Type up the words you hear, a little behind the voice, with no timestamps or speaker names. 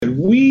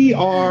We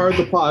are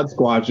the Pod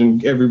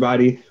Squadron,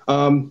 everybody.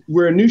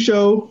 We're a new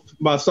show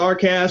about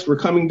StarCast. We're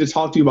coming to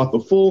talk to you about the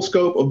full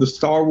scope of the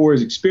Star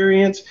Wars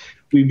experience.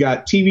 We've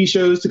got TV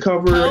shows to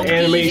cover,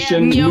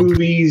 animation,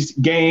 movies,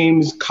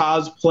 games,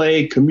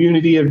 cosplay,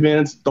 community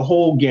events, the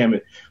whole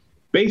gamut.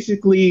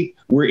 Basically,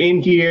 we're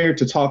in here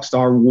to talk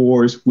Star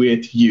Wars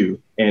with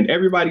you. And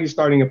everybody is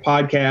starting a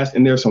podcast,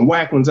 and there's some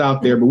whack ones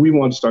out there, but we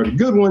want to start a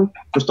good one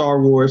for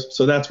Star Wars,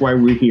 so that's why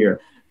we're here.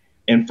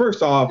 And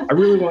first off, I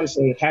really want to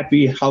say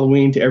happy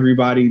Halloween to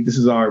everybody. This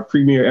is our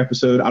premiere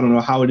episode. I don't know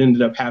how it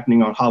ended up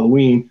happening on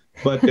Halloween,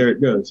 but there it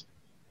goes.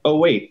 Oh,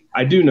 wait,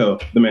 I do know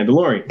The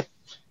Mandalorian.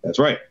 That's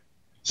right.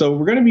 So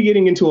we're going to be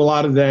getting into a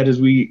lot of that as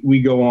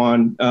we go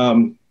on.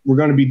 We're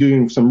going to be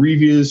doing some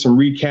reviews, some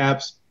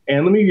recaps,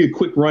 and let me give you a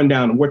quick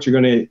rundown of what you're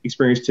going to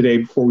experience today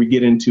before we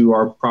get into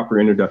our proper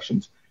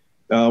introductions.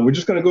 We're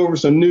just going to go over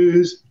some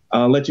news,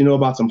 let you know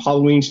about some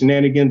Halloween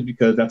shenanigans,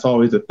 because that's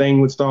always a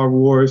thing with Star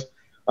Wars.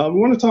 We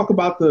want to talk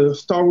about the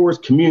Star Wars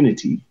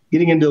community,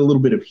 getting into a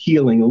little bit of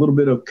healing, a little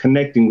bit of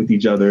connecting with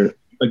each other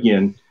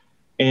again.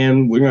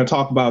 And we're going to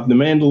talk about The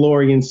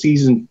Mandalorian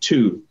Season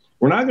 2.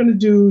 We're not going to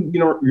do,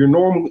 your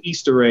normal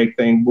Easter egg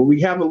thing, but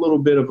we have a little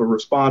bit of a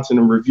response and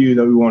a review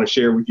that we want to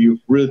share with you.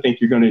 Really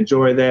think you're going to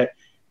enjoy that,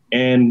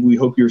 and we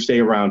hope you'll stay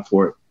around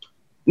for it.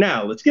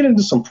 Now, let's get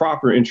into some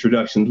proper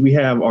introductions. We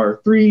have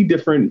our 3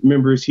 different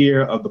members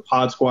here of the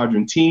Pod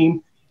Squadron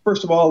team.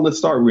 First of all, let's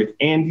start with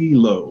Andy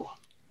Lowe.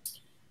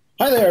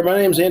 Hi there, my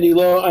name is Andy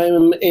Lowe. I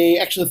am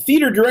actually a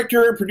theater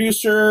director,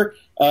 producer,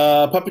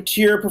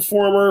 puppeteer,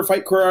 performer,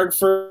 fight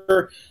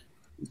choreographer,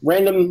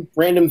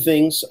 random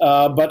things.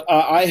 But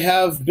I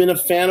have been a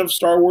fan of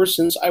Star Wars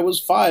since I was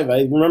 5.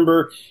 I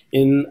remember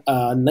in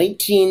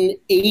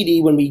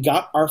 1980 when we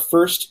got our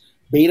first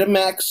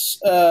Betamax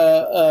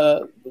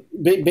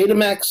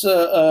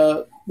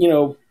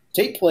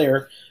tape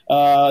player.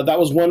 That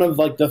was one of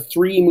like the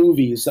 3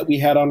 movies that we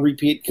had on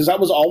repeat, because that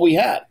was all we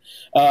had.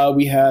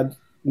 We had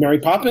Mary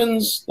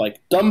Poppins, like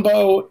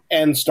Dumbo,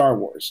 and Star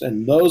Wars,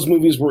 and those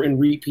movies were in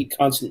repeat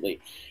constantly.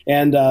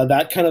 And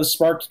that kind of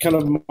sparked kind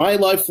of my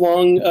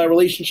lifelong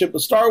relationship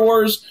with Star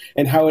Wars,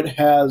 and how it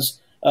has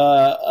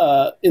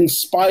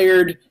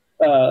inspired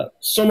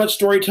so much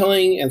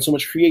storytelling and so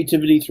much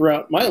creativity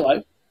throughout my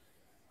life.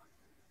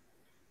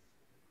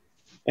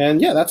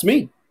 And yeah, that's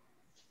me.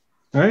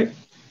 All right.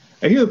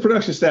 I hear the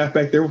production staff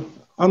back there. I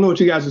don't know what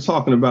you guys are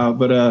talking about,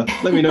 but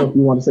let me know if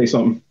you want to say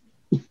something.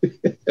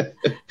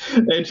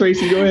 Hey,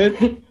 Tracy, go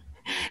ahead.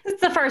 It's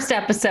the first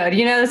episode.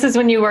 This is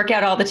when you work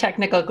out all the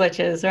technical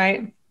glitches,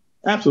 right?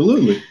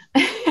 Absolutely.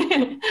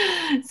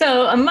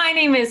 So my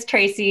name is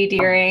Tracy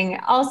Deering,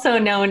 also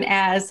known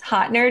as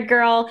Hot Nerd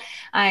Girl.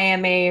 I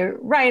am a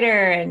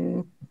writer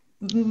and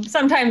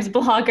sometimes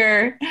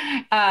blogger,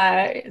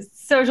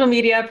 social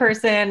media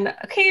person,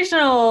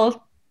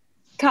 occasional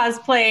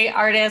cosplay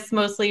artist,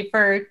 mostly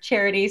for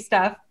charity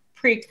stuff,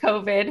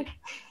 pre-COVID.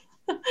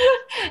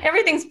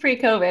 Everything's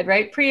pre-COVID,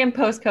 right? Pre and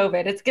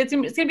post-COVID. It's going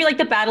to be like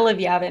the Battle of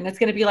Yavin. It's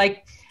going to be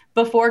like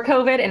before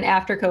COVID and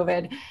after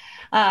COVID.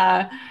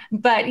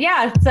 But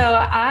yeah, so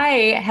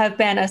I have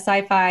been a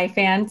sci-fi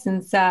fan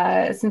since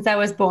I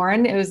was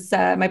born. It was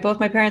both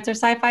my parents are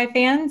sci-fi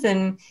fans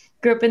and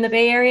grew up in the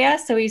Bay Area.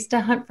 So we used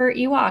to hunt for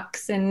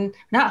Ewoks, and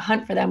not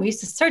hunt for them. We used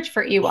to search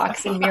for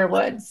Ewoks in Muir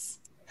Woods.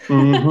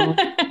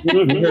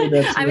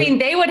 Mm-hmm. I mean,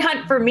 they would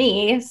hunt for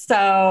me.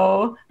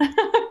 So.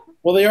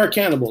 Well, they are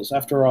cannibals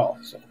after all.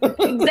 So.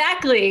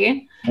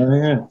 Exactly. Oh,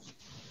 yeah.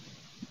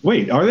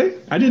 Wait, are they?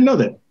 I didn't know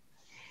that.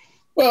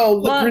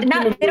 Well, they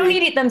don't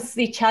eat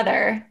each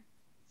other,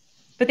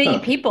 but they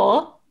eat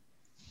people.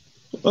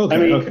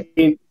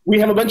 Okay. We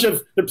have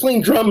they're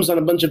playing drums on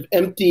a bunch of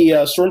empty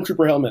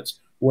stormtrooper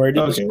helmets. Where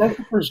did the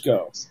stormtroopers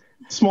go?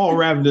 Small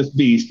ravenous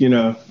beast,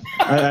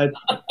 I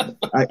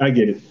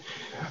get it.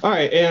 All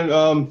right,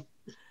 and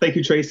thank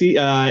you, Tracy.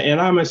 And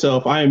I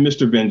myself, I am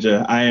Mr.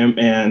 Benja. I am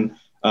an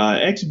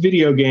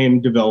ex-video game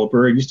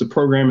developer. I used to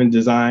program and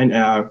design.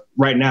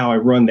 Right now, I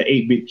run the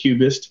 8-Bit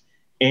Cubist,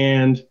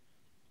 and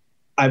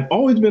I've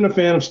always been a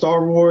fan of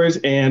Star Wars.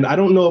 And I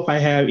don't know if I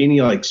have any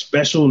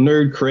special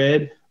nerd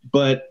cred,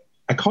 but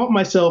I caught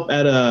myself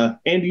at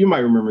Andy, you might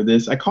remember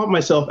this. I caught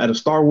myself at a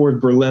Star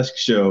Wars burlesque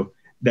show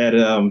that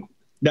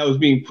was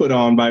being put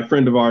on by a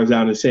friend of ours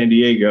down in San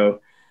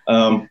Diego,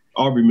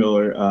 Aubrey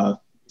Miller,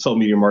 Soul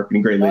Media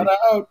Marketing, great lady.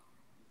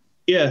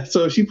 Yeah,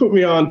 so she put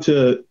me on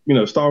to,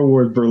 Star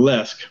Wars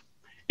burlesque,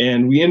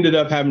 and we ended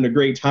up having a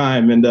great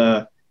time. And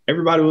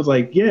everybody was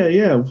like,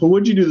 yeah. Well,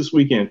 what'd you do this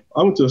weekend?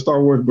 I went to a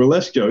Star Wars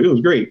burlesque show. It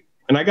was great.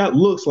 And I got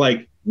looks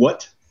like,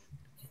 what?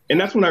 And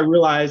that's when I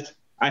realized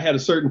I had a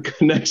certain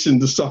connection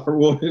to Star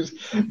Wars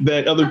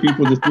that other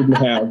people just didn't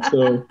have.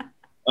 So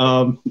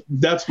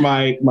that's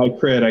my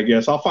cred, I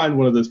guess. I'll find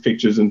one of those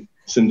pictures and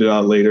send it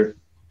out later.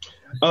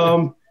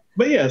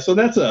 But yeah, so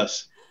that's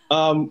us.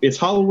 It's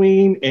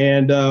Halloween,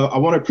 and I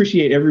want to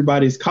appreciate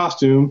everybody's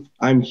costume.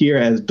 I'm here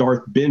as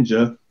Darth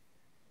Benja.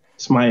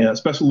 It's my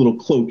special little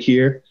cloak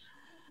here.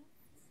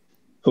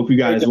 Hope you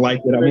guys like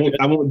it.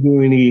 I won't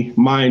do any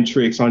mind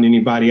tricks on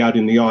anybody out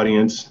in the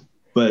audience,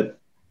 but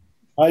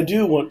I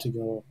do want to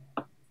go.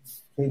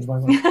 Change my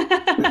mind.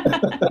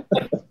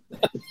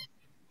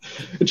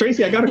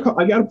 Tracy, I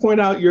gotta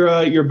point out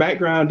your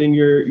background and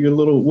your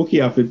little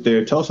Wookiee outfit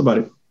there. Tell us about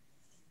it.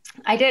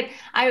 I did.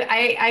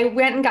 I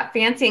went and got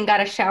fancy and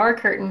got a shower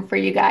curtain for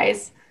you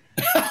guys.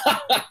 And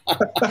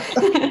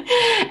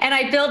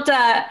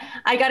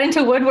I got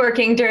into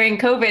woodworking during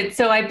COVID.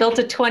 So I built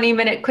a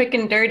 20-minute quick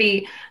and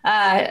dirty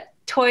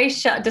toy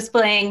shop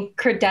displaying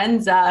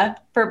credenza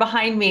for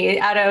behind me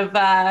out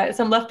of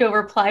some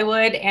leftover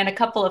plywood and a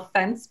couple of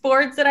fence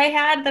boards that I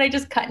had that I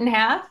just cut in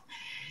half.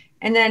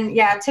 And then,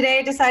 today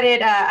I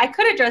decided I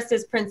could have dressed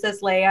as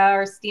Princess Leia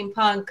or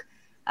steampunk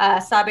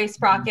Sabe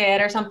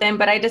Sprocket or something,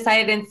 but I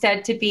decided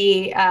instead to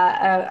be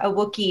a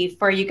Wookiee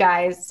for you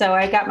guys. So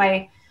I got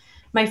my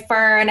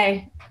fur, and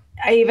I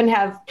even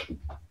have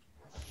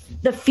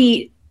the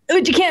feet,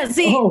 which you can't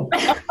see. Oh.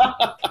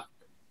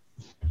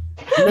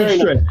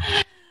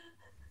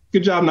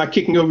 Good job not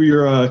kicking over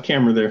your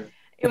camera there.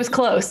 It was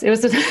close. It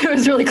was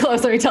really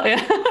close, let me tell you.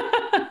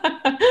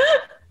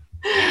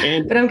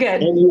 But I'm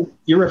good. Andy,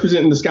 you're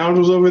representing the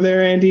scoundrels over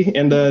there, Andy,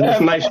 and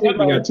that's a nice shirt you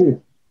got too.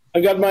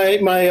 I got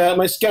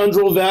my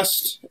scoundrel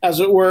vest, as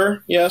it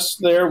were. Yes,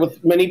 there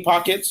with many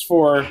pockets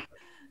for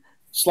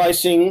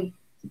slicing,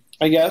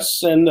 I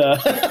guess, and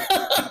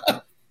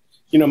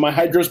my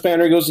Hydro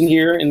Spanner goes in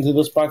here into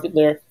this pocket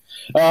there.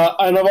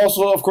 And I've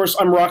also, of course,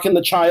 I'm rocking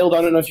the child.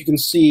 I don't know if you can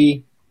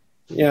see,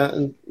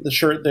 the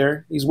shirt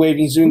there. He's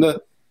waving. He's doing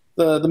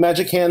the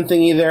magic hand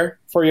thingy there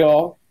for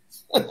y'all.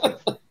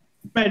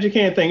 Magic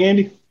hand thing,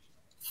 Andy.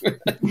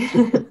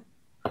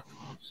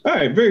 All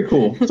right, very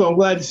cool. So I'm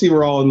glad to see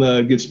we're all in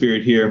the good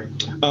spirit here.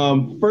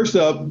 First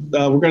up,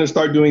 we're going to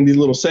start doing these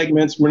little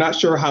segments. We're not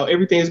sure how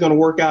everything is going to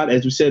work out.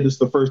 As we said, this is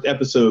the first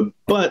episode,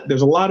 but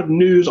there's a lot of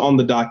news on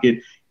the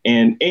docket.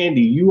 And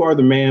Andy, you are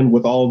the man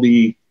with all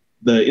the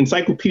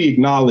encyclopedic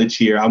knowledge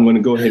here. I'm going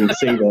to go ahead and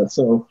say that.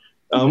 So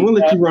I'm going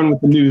to let you run with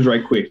the news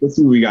right quick. Let's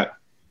see what we got.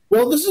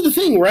 Well, this is the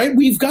thing, right?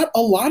 We've got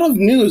a lot of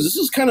news. This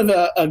is kind of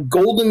a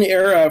golden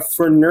era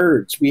for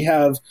nerds. We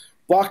have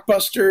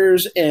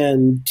blockbusters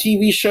and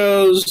TV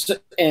shows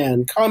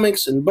and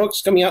comics and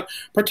books coming out,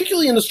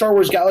 particularly in the Star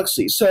Wars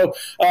galaxy. So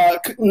a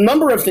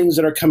number of things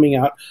that are coming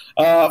out.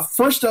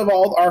 First of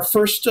all, our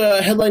first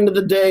headline of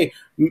the day,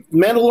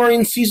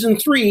 Mandalorian Season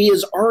 3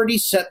 is already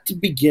set to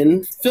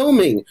begin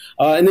filming.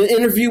 In an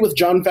interview with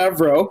Jon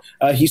Favreau,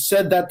 he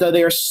said that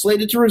they are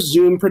slated to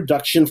resume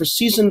production for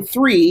Season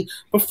 3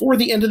 before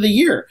the end of the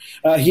year.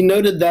 He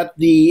noted that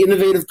the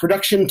innovative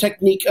production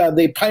technique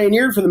they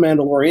pioneered for The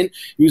Mandalorian,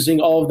 using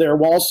all of their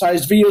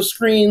wall-sized video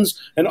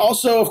screens, and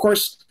also, of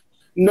course,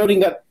 noting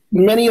that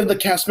many of the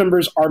cast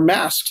members are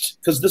masked,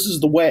 because this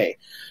is the way.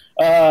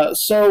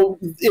 So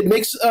it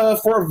makes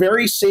for a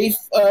very safe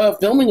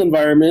filming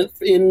environment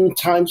in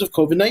times of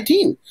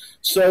COVID-19.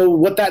 So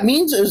what that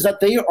means is that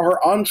they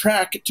are on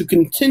track to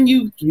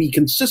continue to be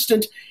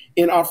consistent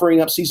in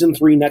offering up Season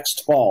 3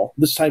 next fall,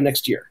 this time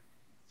next year.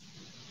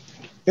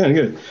 Yeah,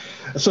 good.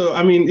 So,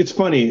 I mean, it's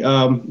funny.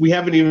 We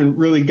haven't even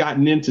really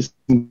gotten into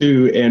Season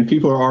 2, and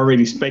people are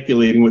already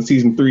speculating what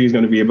Season 3 is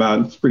going to be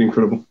about. It's pretty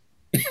incredible.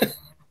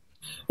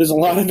 There's a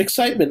lot of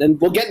excitement, and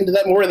we'll get into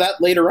more of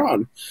that later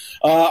on.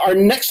 Our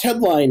next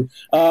headline,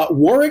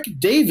 Warwick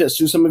Davis,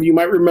 who some of you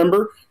might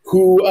remember,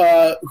 who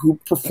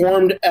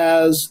performed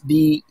as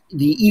the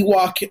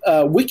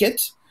Ewok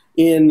Wicket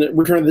in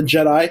Return of the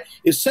Jedi,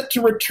 is set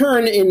to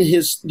return in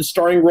the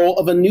starring role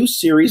of a new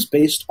series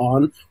based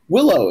on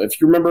Willow.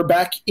 If you remember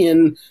back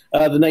in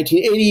the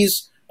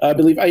 1980s, I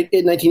believe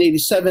in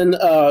 1987,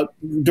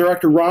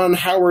 director Ron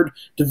Howard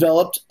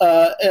developed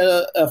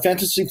a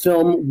fantasy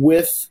film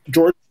with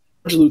George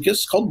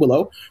Lucas called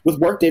Willow, with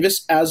Warwick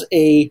Davis as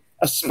a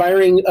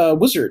aspiring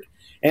wizard,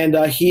 and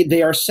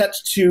they are set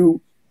to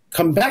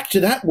come back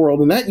to that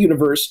world and that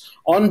universe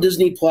on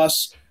Disney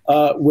Plus,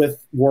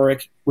 with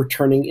Warwick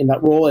returning in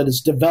that role. It is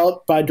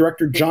developed by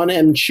director John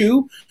M.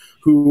 Chu,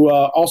 who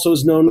also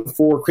is known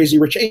for Crazy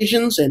Rich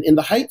Asians and In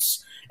the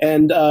Heights,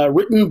 and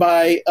written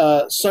by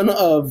son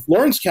of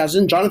Lawrence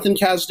Kasdan, Jonathan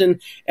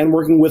Kasdan, and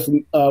working with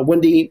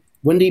Wendy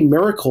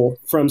Miracle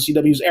from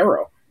CW's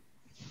Arrow.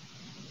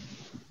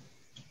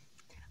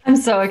 I'm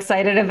so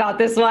excited about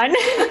this one.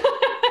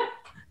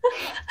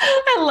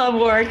 I love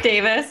Warwick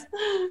Davis.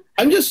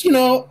 I'm just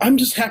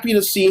happy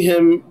to see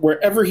him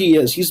wherever he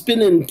is. He's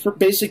been in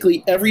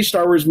basically every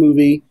Star Wars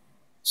movie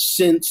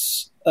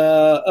since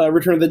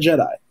Return of the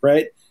Jedi,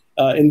 right?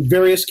 In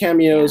various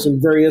cameos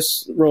and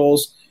various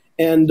roles.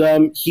 And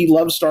he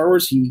loves Star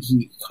Wars.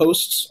 He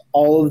hosts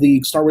all of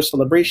the Star Wars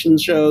Celebration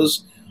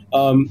shows.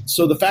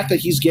 So the fact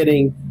that he's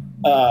getting,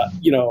 a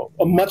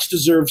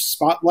much-deserved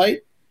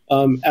spotlight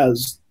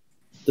as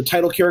the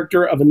title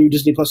character of a new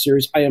Disney Plus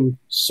series, I am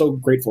so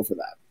grateful for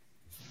that.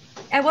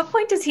 At what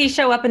point does he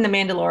show up in The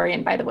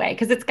Mandalorian, by the way?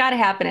 Because it's got to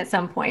happen at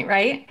some point,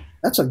 right?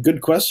 That's a good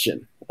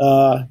question.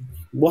 Well,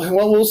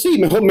 we'll see.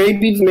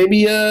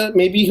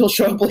 Maybe he'll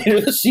show up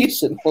later this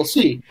season. We'll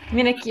see. I'm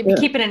going to keep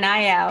keeping an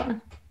eye out.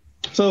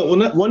 So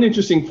one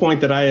interesting point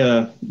that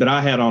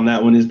I had on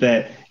that one is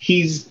that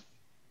he's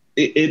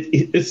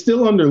it's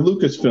still under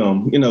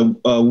Lucasfilm,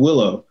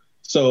 Willow.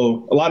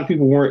 So a lot of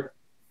people weren't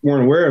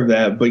aware of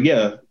that. But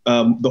yeah,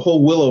 the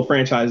whole Willow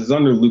franchise is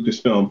under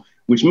Lucasfilm,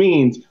 which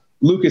means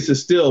Lucas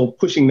is still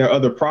pushing their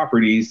other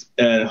properties,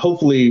 and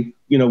hopefully,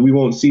 we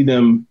won't see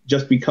them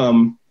just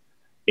become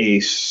a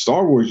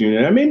Star Wars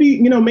unit. And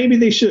maybe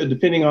they should,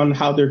 depending on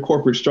how their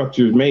corporate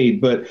structure is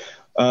made. But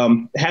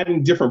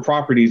having different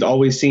properties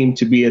always seemed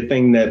to be a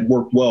thing that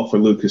worked well for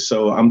Lucas.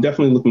 So I'm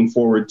definitely looking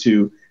forward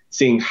to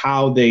seeing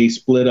how they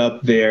split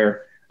up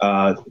their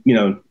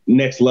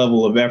next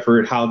level of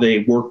effort, how they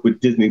work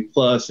with Disney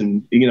Plus,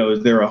 and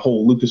is there a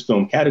whole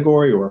Lucasfilm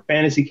category or a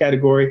fantasy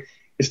category?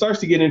 It starts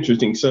to get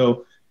interesting.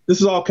 So this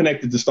is all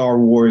connected to Star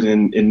Wars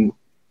in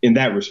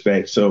that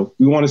respect. So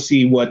we want to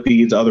see what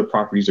these other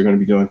properties are going to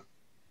be doing.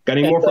 Got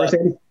any more for us,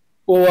 Andy?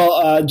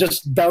 Well,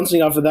 just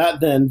bouncing off of that,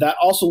 then that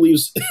also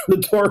leaves the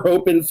door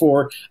open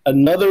for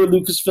another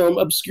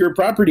Lucasfilm obscure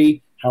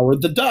property,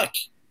 Howard the Duck.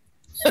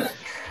 I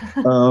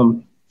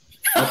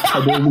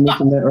didn't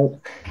mention that, right?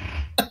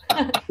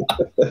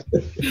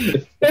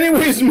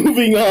 Anyways,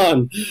 moving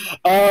on.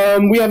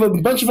 We have a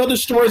bunch of other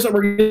stories that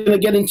we're going to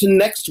get into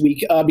next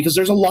week because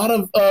there's a lot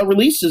of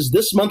releases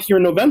this month here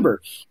in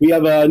November. We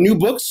have new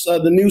books,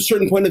 the new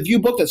Certain Point of View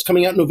book that's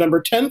coming out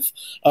November 10th,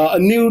 a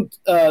new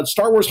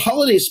Star Wars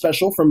holiday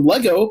special from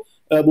LEGO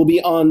will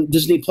be on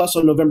Disney Plus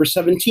on November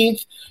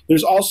 17th.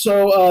 There's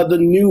also the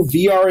new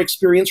VR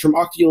experience from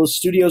Oculus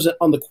Studios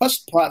on the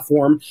Quest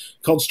platform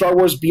called Star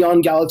Wars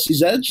Beyond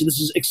Galaxy's Edge.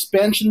 This is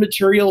expansion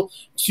material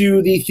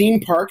to the theme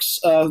parks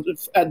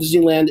at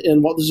Disneyland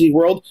and Walt Disney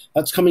World.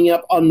 That's coming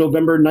up on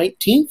November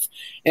 19th.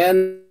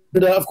 And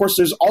of course,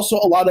 there's also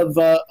a lot of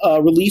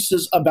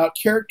releases about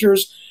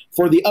characters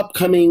for the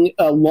upcoming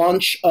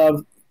launch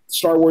of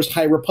Star Wars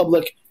High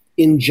Republic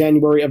in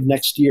January of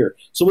next year.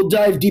 So we'll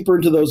dive deeper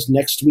into those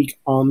next week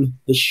on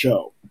the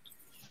show.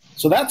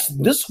 So that's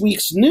this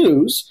week's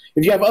news.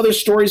 If you have other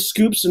stories,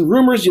 scoops, and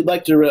rumors you'd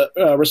like to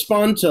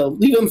respond to,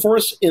 leave them for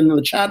us in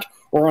the chat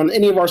or on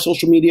any of our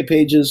social media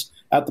pages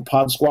at the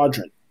Pod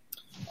Squadron.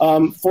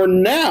 For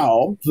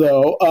now,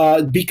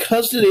 though,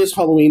 because today is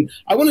Halloween,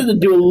 I wanted to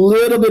do a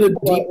little bit of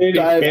deep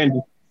dive.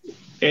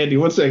 Andy,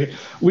 1 second.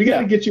 We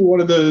got to get you one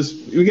of those.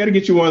 We got to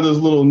get you one of those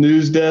little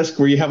news desks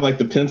where you have like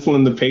the pencil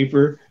and the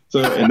paper.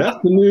 So, and that's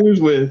the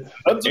news with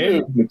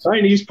Andy, the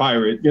Chinese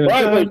pirate.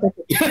 Right.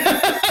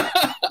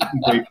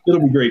 It'll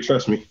be great.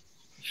 Trust me.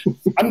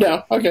 I'm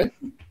down. Okay.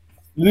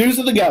 The news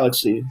of the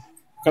galaxy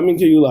coming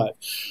to you live.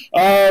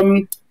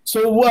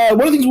 So one of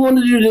the things we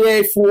wanted to do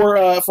today for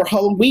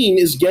Halloween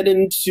is get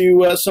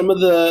into some of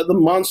the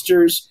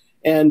monsters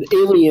and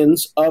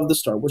aliens of the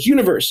Star Wars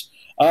universe.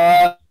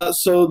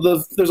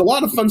 So there's a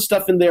lot of fun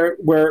stuff in there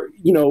where,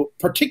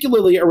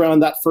 particularly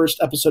around that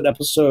first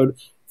episode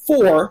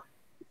 4,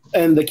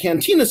 and the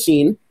cantina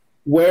scene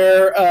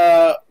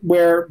where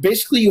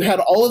basically you had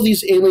all of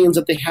these aliens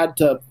that they had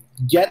to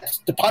get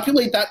to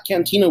populate that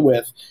cantina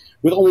with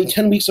only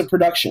 10 weeks of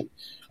production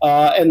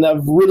and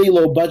a really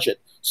low budget.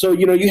 So,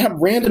 you have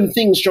random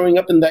things showing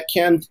up in that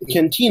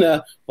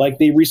cantina, like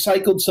they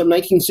recycled some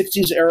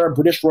 1960s era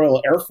British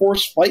Royal Air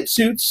Force flight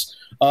suits.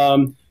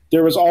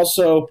 There was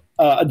also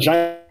a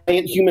giant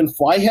human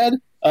fly head,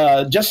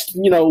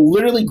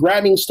 literally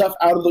grabbing stuff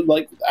out of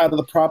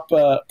the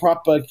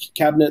prop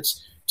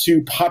cabinets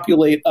to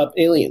populate up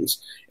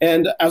aliens.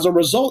 And as a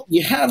result,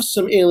 you have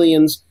some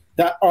aliens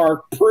that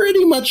are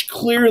pretty much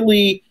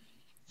clearly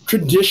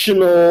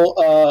traditional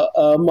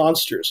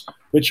monsters,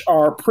 which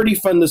are pretty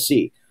fun to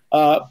see.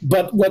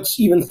 But what's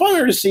even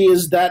funner to see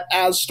is that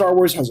as Star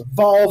Wars has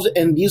evolved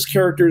and these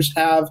characters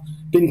have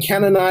been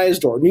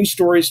canonized or new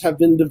stories have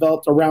been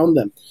developed around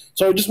them.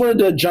 So I just wanted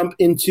to jump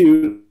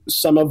into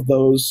some of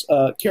those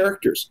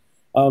characters.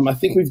 I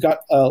think we've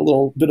got a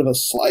little bit of a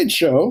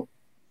slideshow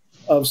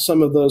of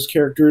some of those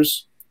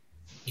characters.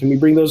 Can we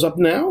bring those up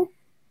now?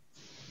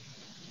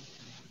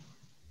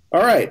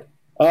 All right.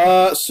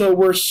 So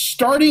we're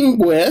starting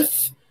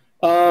with...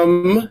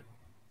 all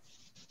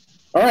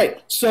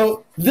right.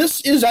 So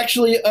this is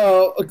actually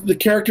the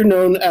character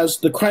known as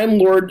the Crime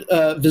Lord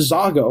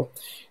Vizago.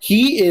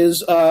 He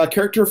is a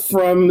character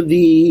from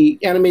the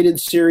animated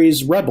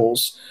series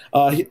Rebels,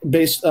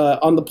 based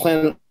on the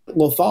planet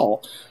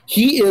Lothal.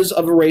 He is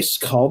of a race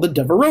called the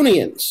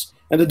Devaronians.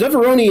 And the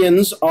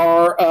Devaronians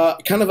are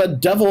kind of a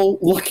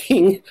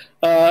devil-looking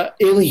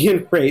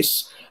alien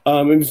race.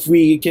 If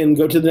we can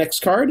go to the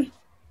next card.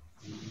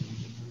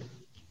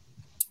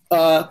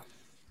 So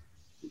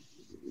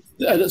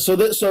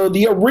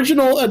the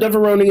original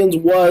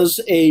Devaronians was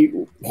a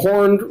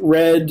horned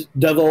red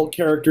devil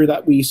character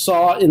that we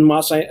saw in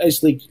Mos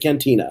Eisley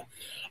Cantina.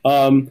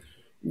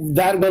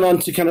 That went on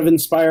to kind of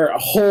inspire a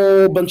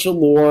whole bunch of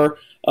lore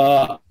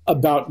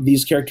about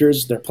these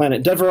characters, their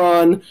planet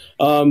Deveron,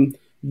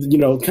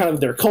 kind of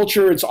their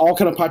culture. It's all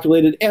kind of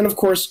populated. And, of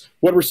course,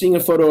 what we're seeing a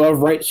photo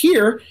of right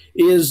here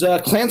is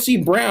Clancy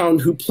Brown,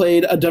 who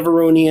played a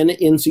Devaronian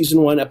in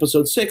Season 1,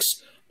 Episode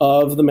 6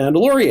 of The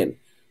Mandalorian.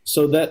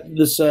 So that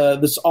this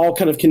all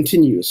kind of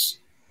continues.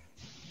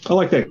 I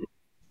like that.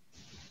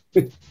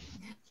 All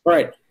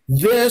right.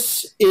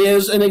 this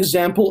is an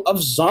example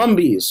of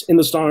zombies in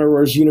the Star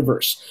Wars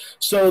universe.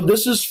 So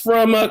this is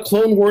from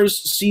Clone Wars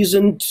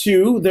Season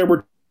 2. There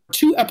were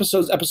 2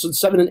 episodes, episodes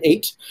 7 and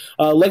 8,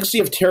 Legacy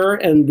of Terror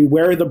and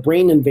Beware the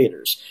Brain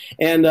Invaders.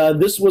 And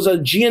this was a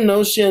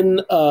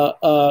Geonosian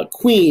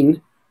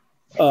queen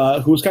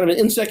who was kind of an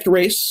insect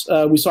race.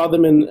 We saw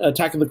them in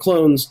Attack of the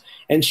Clones.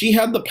 And she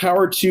had the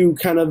power to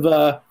kind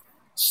of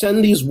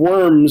send these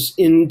worms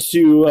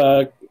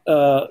into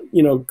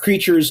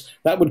creatures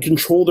that would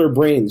control their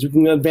brains. We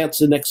can advance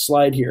to the next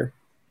slide here.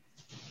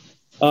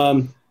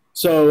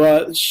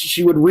 So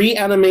she would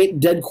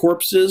reanimate dead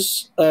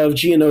corpses of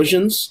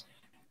Geonosians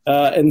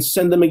and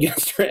send them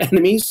against her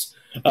enemies.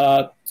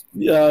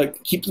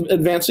 Keep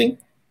advancing.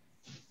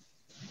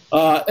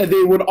 And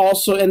they would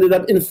also ended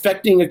up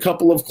infecting a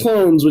couple of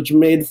clones, which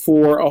made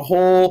for a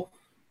whole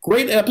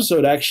great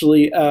episode,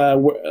 actually.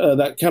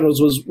 That kind of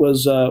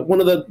was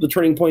one of the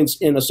turning points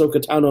in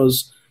Ahsoka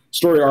Tano's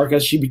story arc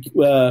as she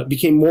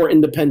became more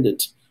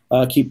independent.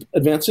 Keep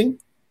advancing.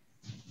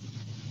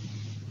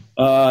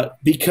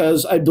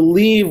 Because I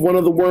believe one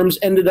of the worms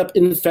ended up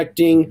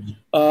infecting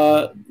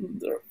a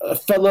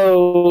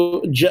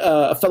fellow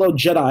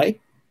Jedi,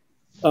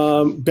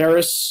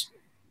 Barriss.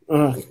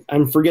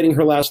 I'm forgetting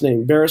her last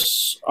name.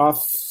 Barriss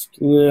off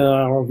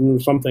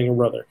something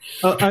or other.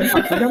 I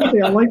gotta say,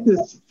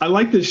 I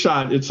like this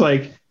shot. It's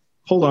like,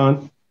 hold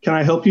on, can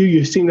I help you?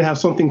 You seem to have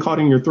something caught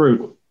in your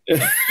throat.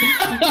 It's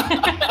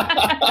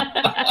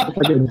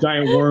like a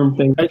giant worm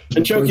thing.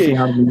 I'm choking.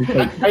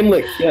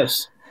 Heimlich,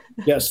 yes.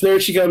 Yes, there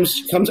she comes.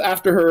 She comes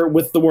after her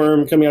with the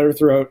worm coming out of her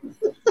throat.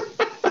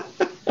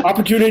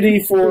 Opportunity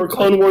for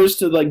Clone Wars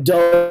to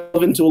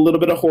delve into a little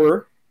bit of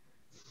horror.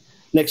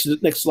 Next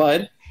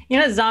slide. You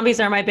know, zombies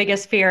are my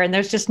biggest fear, and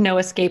there's just no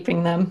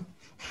escaping them.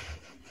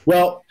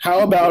 Well,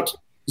 how about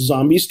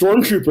zombie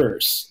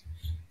stormtroopers?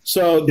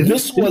 So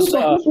this one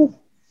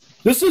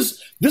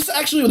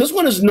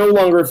is no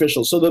longer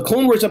official. So the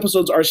Clone Wars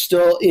episodes are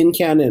still in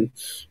canon,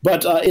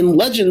 but in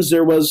Legends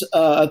there was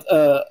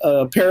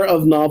a pair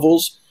of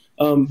novels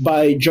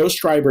by Joe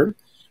Stryber.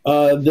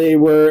 They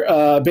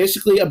were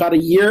basically about a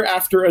year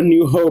after A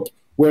New Hope,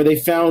 where they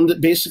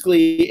found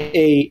basically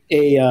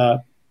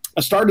a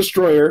Star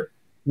Destroyer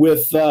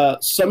with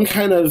some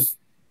kind of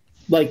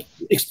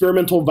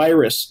experimental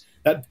virus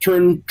that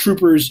turned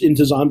troopers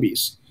into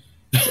zombies.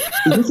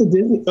 Is this a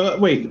Disney?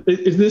 Wait,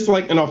 is this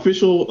an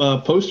official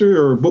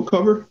poster or book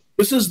cover?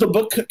 This is the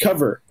book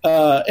cover,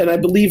 and I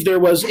believe there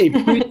was a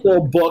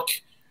prequel book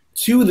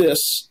to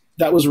this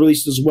that was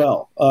released as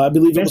well. I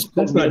believe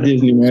that's not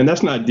Disney, man.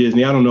 That's not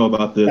Disney. I don't know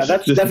about this. Yeah,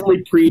 that's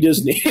definitely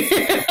pre-Disney.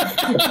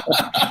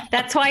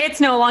 That's why it's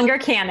no longer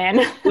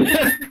canon.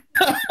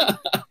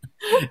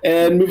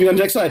 And moving on to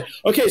the next slide.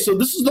 Okay, so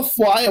this is the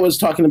fly I was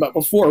talking about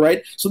before,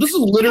 right? So this is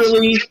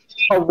literally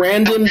a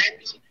random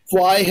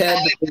fly head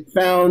that they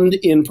found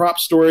in prop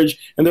storage,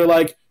 and they're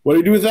like, what do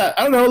you do with that?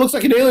 I don't know, it looks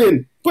like an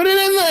alien. Put it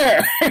in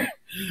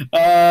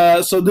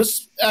there! So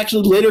this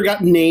actually later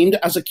got named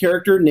as a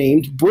character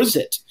named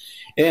Brizit.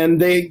 And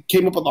they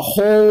came up with a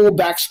whole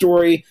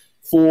backstory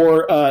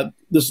for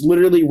this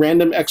literally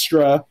random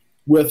extra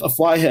with a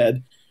fly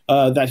head,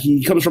 that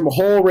he comes from a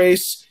whole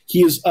race.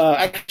 He is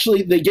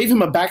actually, they gave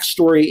him a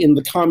backstory in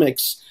the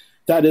comics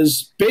that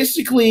is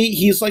basically,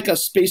 he's like a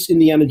space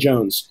Indiana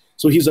Jones.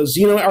 So he's a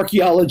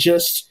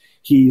xenoarchaeologist.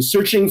 He's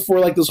searching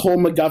for this whole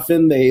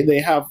MacGuffin. They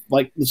have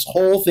this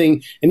whole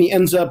thing, and he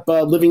ends up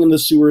living in the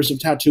sewers of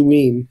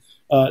Tatooine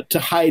to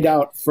hide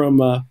out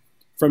from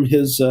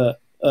his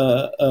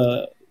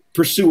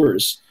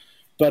pursuers.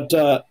 But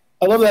I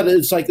love that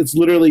it's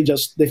literally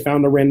just they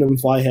found a random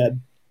fly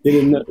head. They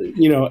didn't,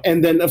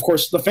 and then of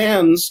course the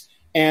fans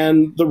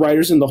and the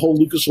writers and the whole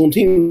Lucasfilm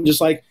team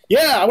just I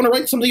want to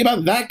write something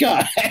about that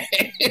guy.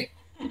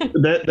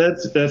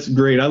 That's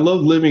great. I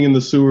love living in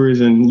the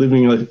sewers and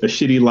living a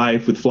shitty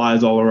life with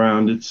flies all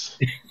around. It's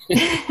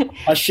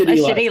a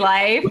shitty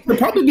life. It would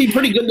probably be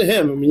pretty good to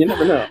him. I mean, you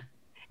never know.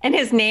 And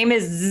his name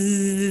is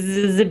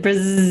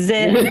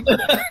Brizit.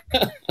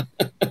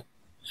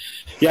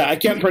 Yeah, I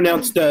can't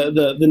pronounce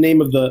the name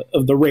of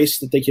the race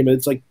that they came in.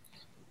 It's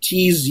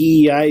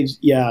TZI.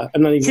 Yeah,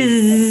 I'm not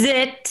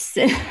even.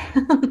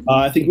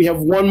 I think we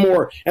have one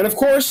more, and of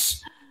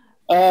course,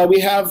 we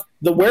have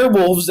the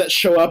werewolves that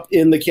show up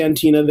in the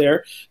cantina.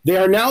 There, they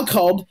are now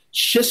called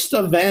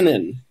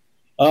Shistavanen,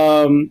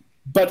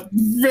 but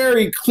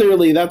very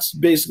clearly, that's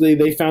basically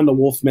they found a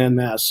Wolfman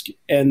mask,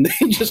 and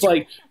they just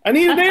I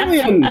need an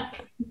alien,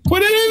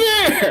 put it in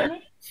there.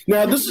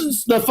 Now, this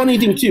is the funny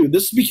thing too.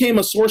 This became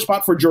a sore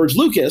spot for George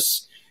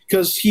Lucas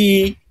because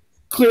he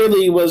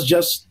clearly was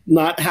just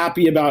not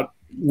happy about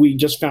we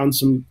just found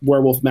some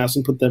werewolf masks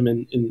and put them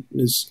in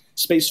his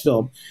space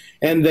film.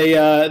 And they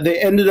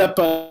ended up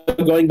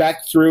going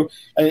back through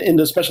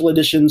into special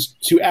editions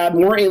to add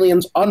more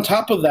aliens on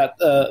top of that,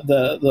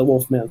 the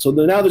Wolfman. So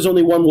now there's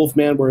only one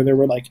Wolfman, where there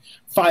were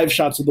 5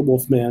 shots of the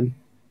Wolfman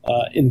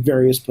in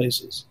various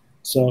places.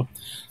 So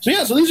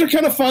these are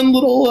kind of fun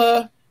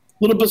little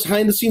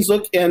behind the scenes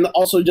look, and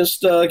also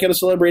just kind of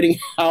celebrating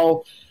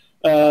how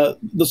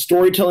the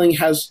storytelling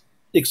has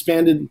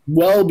expanded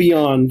well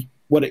beyond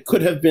what it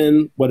could have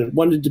been, what it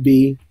wanted to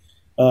be.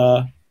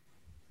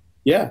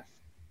 Yeah.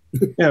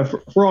 Yeah,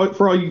 for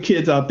all you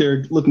kids out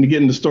there looking to get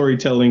into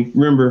storytelling,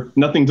 remember,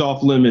 nothing's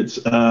off limits.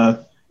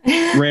 Rent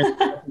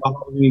a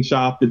Halloween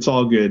shop, it's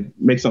all good.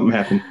 Make something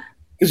happen.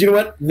 Because you know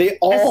what? They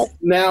all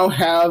now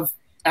have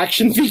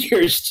action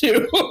figures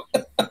too.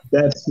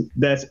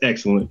 That's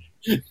excellent.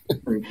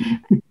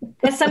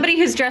 As somebody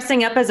who's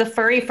dressing up as a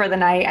furry for the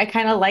night, I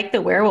kind of like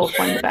the werewolf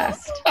one the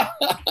best.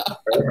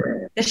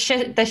 The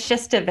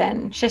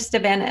Shistavanen.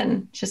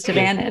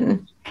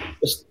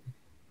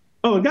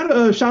 Oh, I got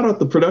to shout out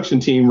the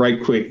production team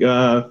right quick.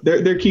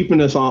 They're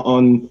keeping us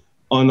on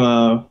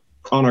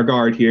our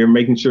guard here,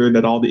 making sure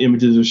that all the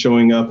images are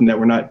showing up and that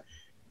we're not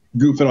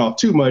goofing off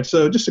too much.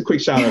 So just a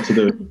quick shout out to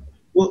the.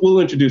 We'll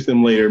introduce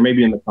them later,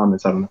 maybe in the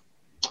comments. I don't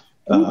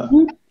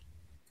know.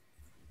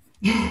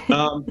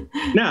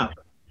 Now,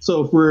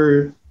 so if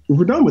we're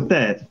done with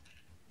that,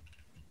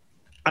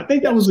 I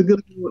think that was a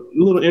good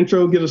little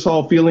intro, get us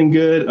all feeling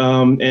good.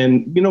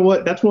 And you know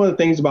what? That's one of the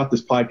things about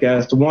this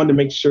podcast. I wanted to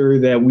make sure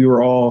that we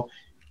were all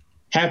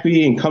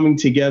happy and coming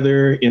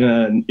together in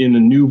a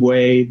new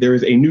way. There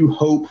is a new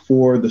hope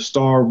for the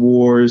Star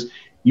Wars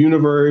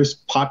universe,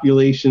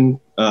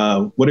 population,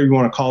 whatever you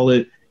want to call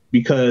it,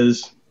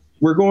 because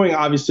we're going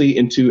obviously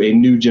into a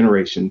new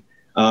generation.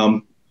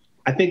 I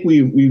think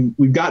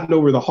we've gotten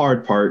over the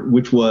hard part,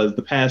 which was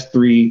the past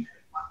 3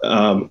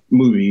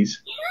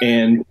 movies,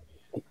 and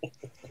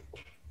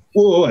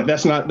whoa,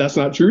 that's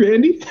not true,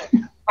 Andy.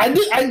 I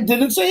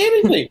didn't say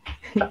anything.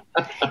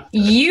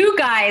 You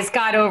guys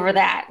got over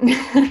that.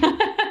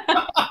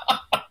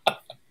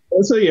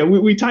 So yeah,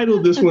 we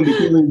titled this one "The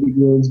Healing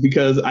Begins"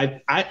 because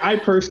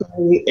I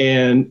personally,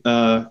 and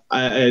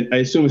I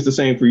assume it's the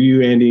same for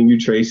you, Andy, and you,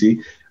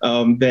 Tracy,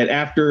 that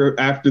after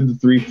the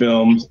 3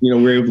 films,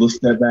 we're able to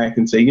step back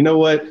and say, you know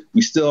what,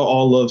 we still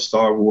all love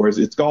Star Wars.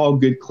 It's all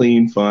good,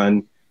 clean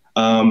fun.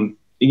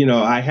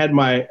 I had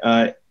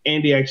my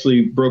Andy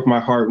actually broke my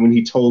heart when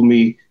he told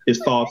me his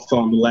thoughts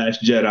on The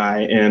Last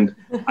Jedi, and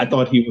I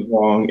thought he was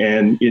wrong,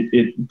 and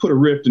it put a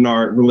rift in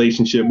our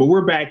relationship. But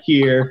we're back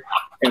here,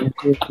 and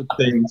we're doing good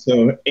things.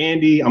 So,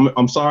 Andy,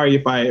 I'm sorry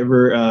if I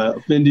ever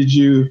offended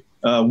you.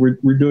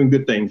 We're doing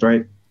good things,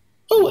 right?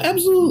 Oh,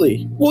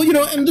 absolutely. Well,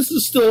 and this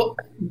is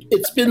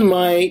it's been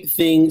my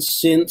thing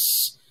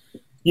since,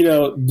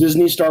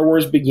 Disney Star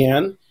Wars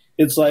began.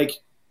 It's like,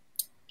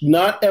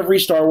 not every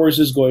Star Wars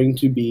is going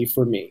to be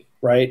for me,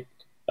 right?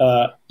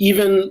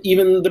 Even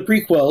the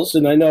prequels,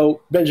 and I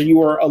know, Benja,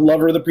 you are a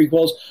lover of the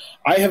prequels.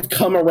 I have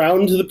come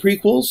around to the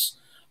prequels,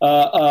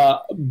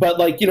 but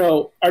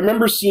I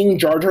remember seeing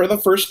Jar Jar the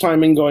first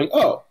time and going,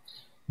 oh,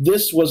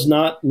 this was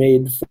not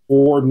made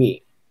for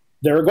me.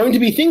 There are going to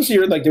be things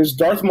here, like there's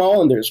Darth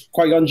Maul and there's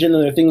Qui-Gon Jinn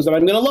and there are things that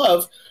I'm going to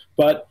love,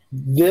 but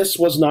this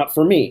was not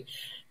for me.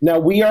 Now,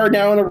 we are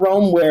now in a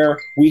realm where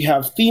we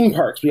have theme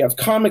parks, we have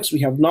comics, we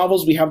have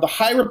novels, we have the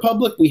High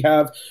Republic, we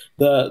have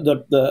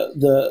the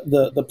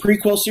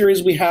prequel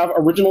series, we have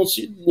originals.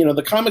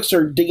 The comics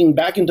are digging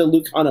back into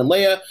Luke, Han, and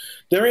Leia.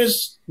 There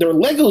are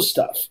Lego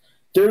stuff.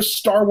 There's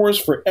Star Wars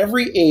for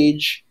every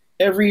age,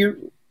 every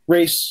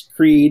race,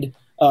 creed.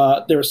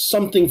 There's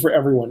something for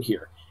everyone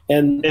here.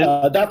 And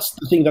that's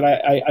the thing that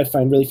I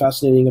find really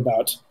fascinating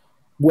about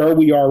where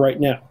we are right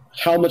now.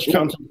 How much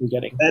content we're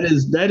getting.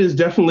 That is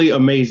definitely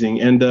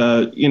amazing. And,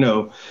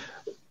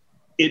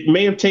 it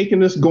may have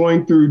taken us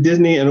going through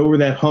Disney and over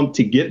that hump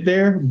to get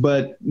there.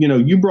 But,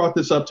 you brought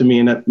this up to me,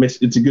 and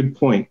it's a good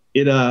point.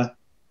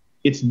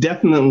 It's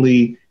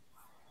definitely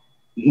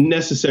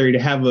necessary to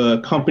have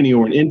a company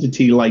or an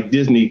entity like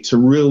Disney to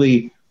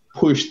really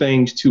push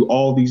things to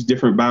all these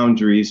different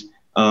boundaries,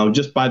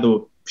 just by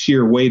the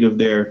sheer weight of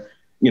their,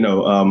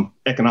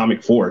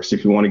 economic force,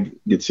 if you want to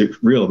get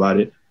real about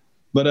it.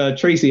 But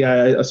Tracy,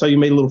 I saw you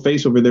made a little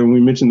face over there when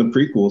we mentioned the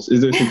prequels.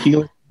 Is there some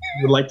healing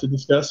you would like to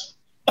discuss?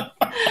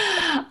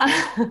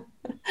 I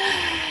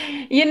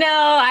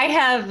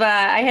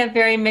have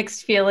very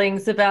mixed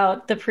feelings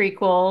about the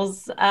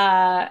prequels.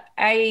 I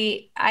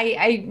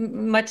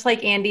much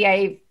like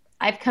Andy,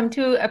 I've come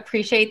to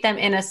appreciate them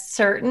in a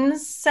certain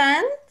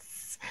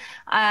sense.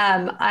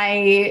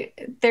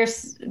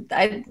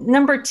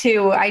 Number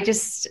 2, I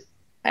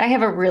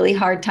have a really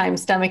hard time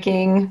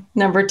stomaching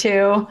number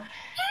 2.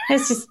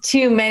 It's just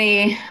too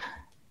many,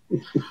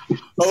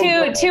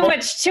 too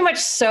much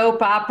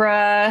soap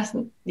opera.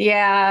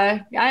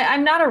 Yeah,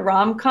 I'm not a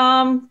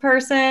rom-com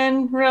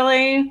person,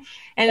 really,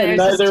 and there's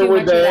just too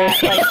much of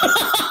that.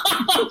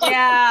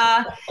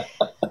 Yeah,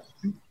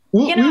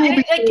 when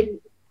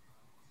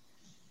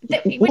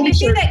you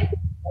see that,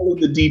 all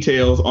of the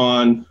details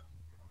on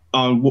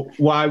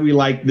why we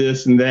like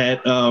this and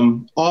that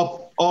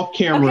off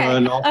camera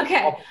and off.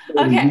 Okay.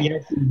 We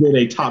actually did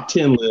a top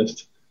 10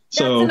 list.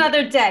 So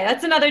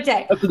That's another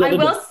day.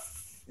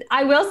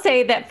 I will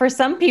say that for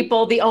some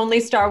people, the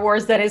only Star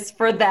Wars that is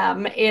for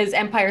them is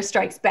Empire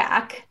Strikes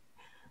Back.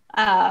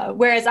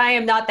 Whereas I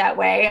am not that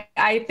way.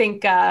 I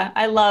think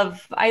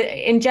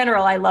in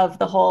general, I love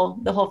the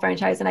whole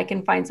franchise, and I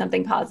can find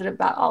something positive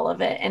about all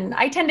of it. And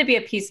I tend to be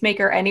a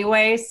peacemaker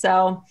anyway,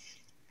 so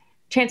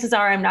chances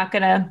are I'm not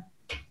going to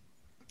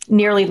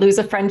nearly lose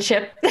a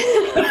friendship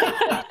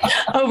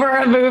over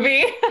a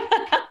movie.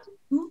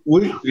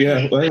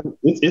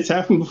 It's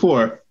happened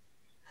before.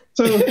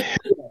 So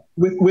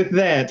with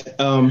that,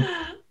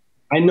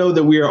 I know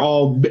that we are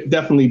all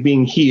definitely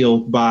being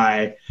healed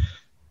by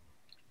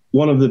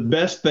one of the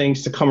best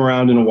things to come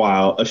around in a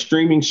while, a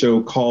streaming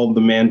show called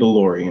The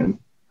Mandalorian.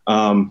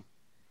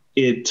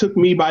 It took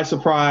me by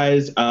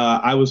surprise.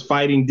 I was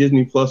fighting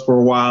Disney Plus for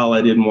a while.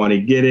 I didn't want to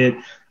get it.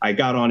 I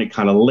got on it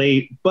kind of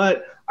late,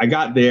 but I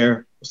got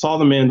there, saw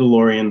The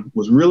Mandalorian,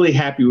 was really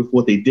happy with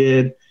what they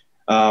did.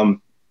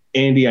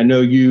 Andy, I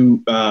know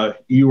you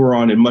were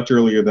on it much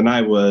earlier than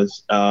I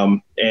was,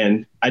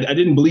 and I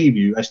didn't believe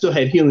you. I still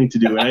had healing to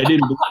do, and I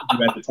didn't believe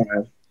you at the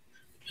time.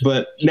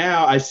 But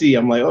now I see,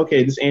 I'm like,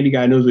 okay, this Andy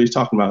guy knows what he's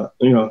talking about.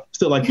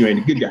 Still like you,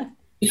 Andy, good guy.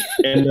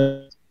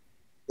 And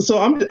so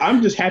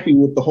I'm just happy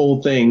with the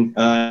whole thing.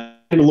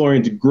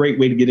 Mandalorian's a great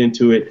way to get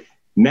into it.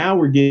 Now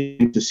we're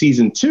getting to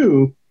season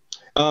 2.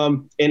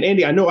 And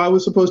Andy, I know I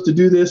was supposed to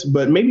do this,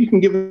 but maybe you can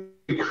give a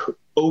quick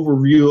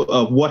overview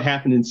of what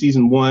happened in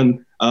season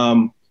 1.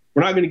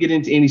 We're not going to get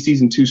into any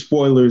season 2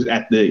 spoilers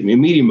at the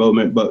immediate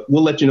moment, but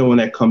we'll let you know when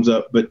that comes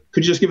up. But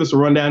could you just give us a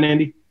rundown,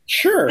 Andy?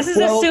 Sure. This is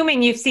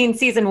assuming you've seen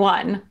season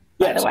 1,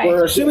 by the way.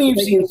 We're assuming you've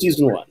seen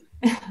season 1.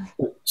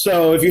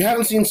 So if you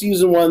haven't seen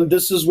season 1,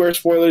 this is where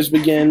spoilers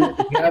begin.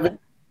 If you haven't,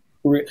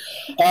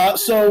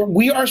 so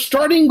we are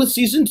starting with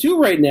season 2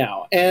 right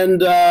now.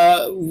 And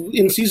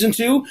in season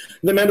 2,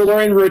 the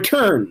Mandalorian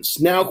returns,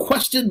 now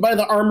quested by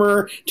the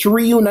armorer to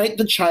reunite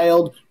the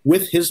child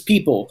with his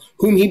people,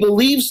 whom he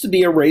believes to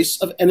be a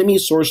race of enemy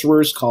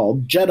sorcerers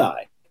called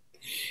Jedi.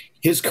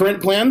 His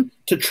current plan?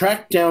 To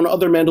track down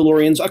other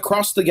Mandalorians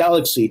across the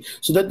galaxy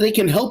so that they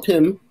can help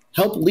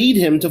lead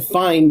him to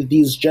find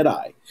these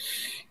Jedi.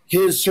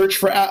 His search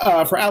for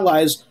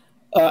allies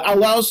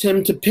allows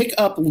him to pick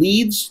up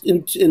leads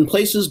in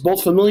places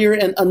both familiar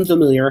and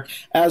unfamiliar,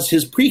 as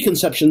his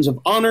preconceptions of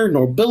honor,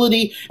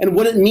 nobility, and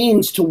what it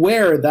means to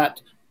wear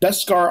that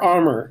Beskar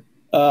armor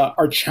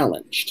are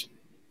challenged.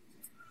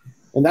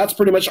 And that's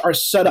pretty much our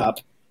setup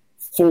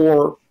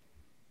for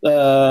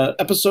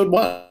episode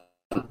 1.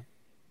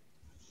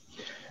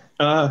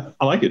 I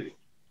like it.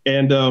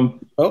 And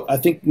I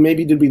think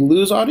maybe did we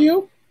lose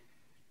audio?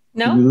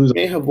 No. We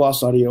may have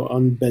lost audio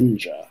on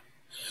Benja.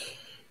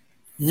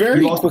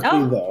 Very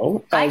quickly,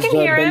 though, as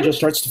Benja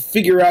starts to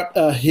figure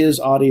out his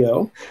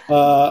audio,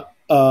 I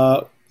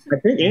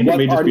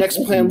think our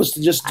next plan was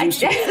to just do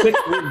some quick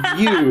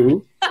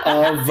review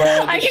of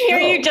I can hear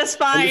you just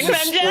fine,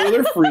 Benja.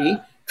 Spoiler-free.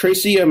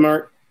 Tracy and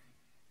Mark.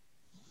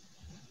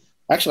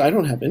 Actually, I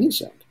don't have any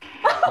sound.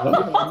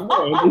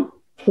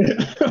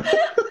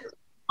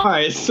 All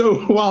right, so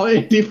while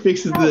Andy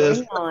fixes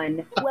this,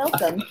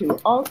 welcome to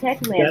All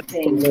Tech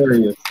Lansing. That's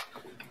hilarious.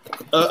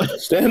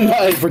 Stand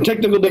by for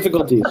technical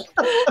difficulties.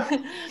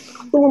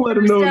 Someone let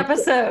him know. First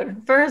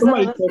episode.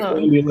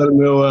 Andy, let him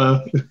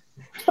know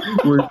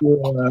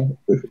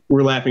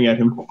we're laughing at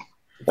him.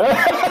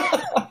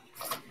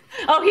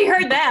 Oh, he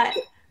heard that.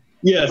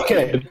 Yes.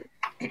 Okay.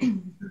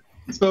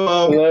 So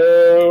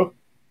hello.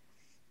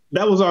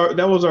 That was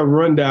our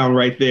rundown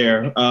right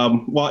there.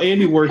 While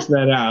Andy works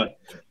that out,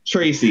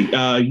 Tracy,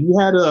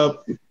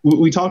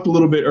 we talked a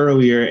little bit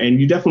earlier, and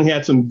you definitely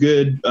had some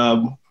good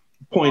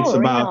points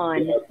about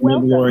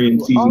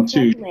Mandalorian season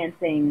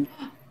 2.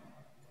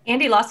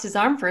 Andy lost his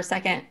arm for a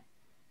second.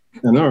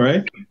 I know,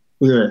 right?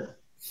 Look at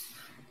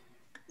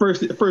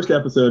that. First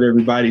episode,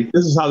 everybody.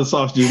 This is how the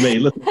sausage is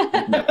made. Listen.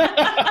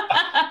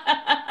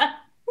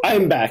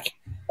 I'm back.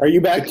 Are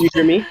you back? Do you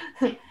hear me?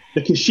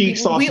 The Kashyyyk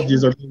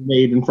sausages are being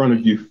made in front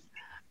of you.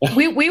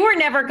 We were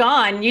never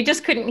gone. You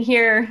just couldn't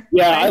hear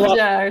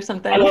or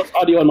something. I lost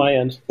audio on my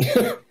end.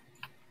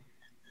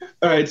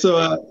 All right,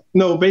 so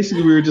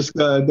basically we were just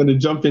going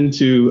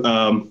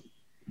to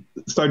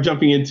start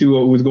jumping into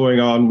what was going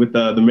on with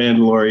the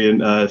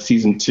Mandalorian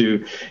season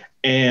 2,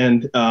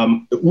 and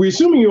we're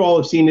assuming you all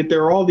have seen it.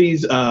 There are all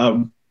these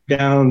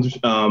downs,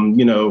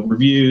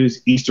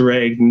 reviews, Easter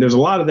eggs, and there's a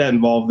lot of that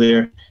involved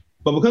there.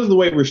 But because of the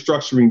way we're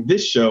structuring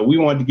this show, we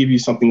wanted to give you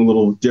something a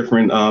little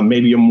different,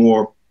 maybe a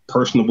more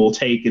personable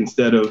take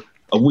instead of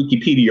a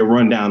Wikipedia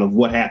rundown of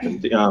what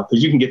happened,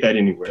 because you can get that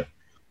anywhere.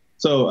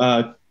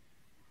 So.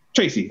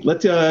 Tracy,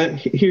 let's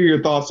hear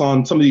your thoughts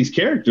on some of these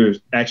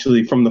characters,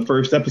 actually, from the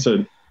first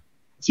episode,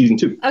 season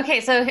 2. Okay,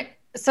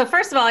 so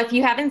first of all, if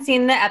you haven't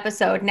seen the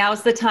episode,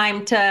 now's the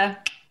time to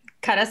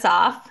cut us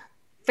off.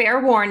 Fair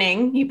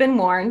warning, you've been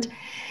warned.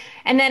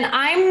 And then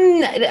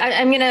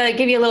I'm going to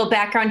give you a little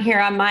background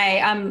here on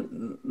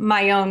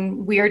my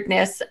own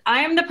weirdness.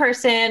 I'm the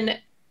person,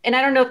 and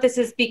I don't know if this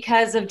is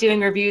because of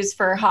doing reviews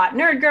for Hot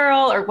Nerd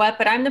Girl or what,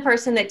 but I'm the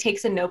person that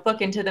takes a notebook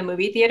into the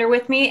movie theater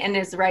with me and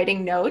is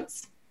writing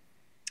notes.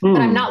 But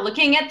I'm not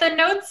looking at the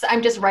notes.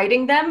 I'm just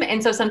writing them.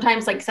 And so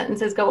sometimes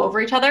sentences go over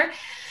each other.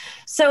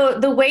 So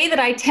the way that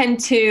I tend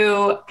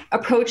to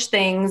approach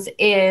things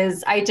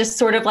is I just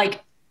sort of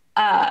like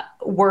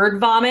word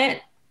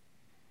vomit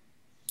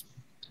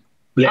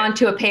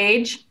onto a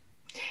page.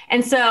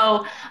 And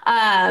so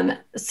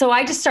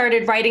I just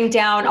started writing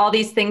down all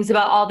these things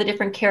about all the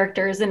different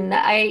characters. And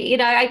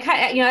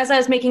as I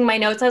was making my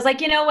notes, I was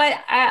like, you know what,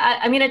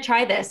 I'm going to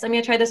try this. I'm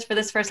going to try this for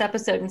this first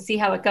episode and see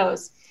how it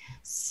goes.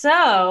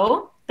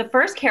 So the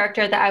first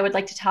character that I would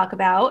like to talk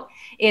about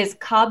is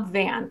Cobb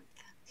Vanth,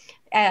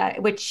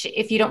 which,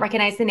 if you don't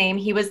recognize the name,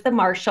 he was the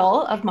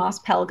Marshal of Mos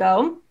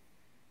Pelgo.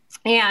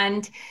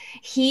 And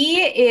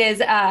he is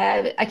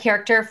a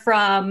character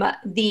from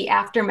the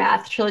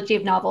Aftermath trilogy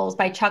of novels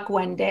by Chuck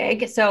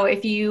Wendig. So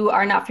if you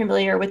are not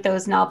familiar with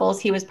those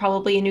novels, he was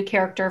probably a new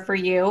character for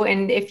you.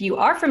 And if you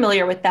are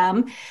familiar with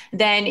them,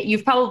 then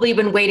you've probably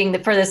been waiting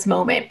for this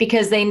moment,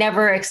 because they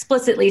never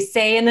explicitly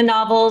say in the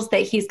novels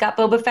that he's got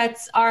Boba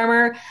Fett's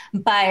armor,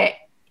 but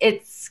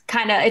it's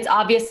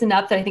obvious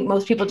enough that I think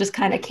most people just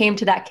kind of came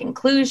to that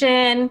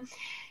conclusion.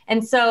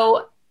 And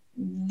so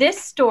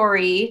this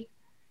story,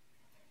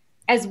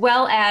 as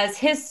well as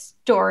his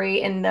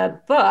story in the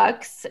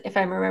books, if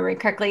I'm remembering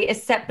correctly,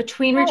 is set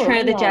between Return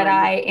of the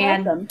Jedi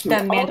and The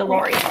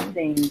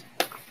Mandalorian.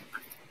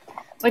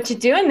 What you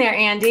doing there,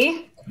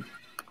 Andy?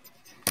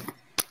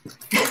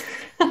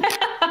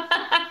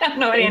 I don't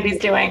know what Andy's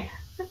doing.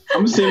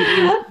 I'm sitting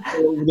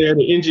over there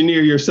to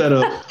engineer your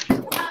setup.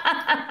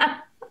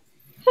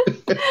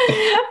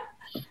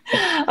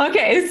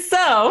 Okay,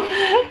 so,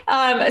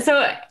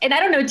 and I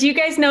don't know, do you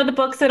guys know the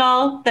books at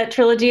all? That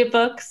trilogy of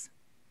books?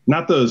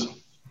 Not those.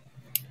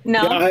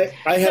 No, yeah,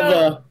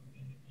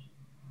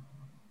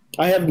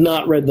 I have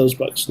not read those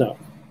books. No.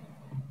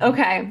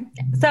 Okay,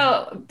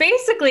 so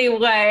basically,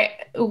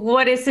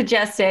 what is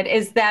suggested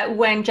is that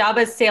when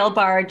Jabba's sail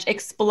barge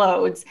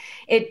explodes,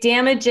 it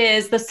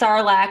damages the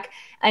Sarlacc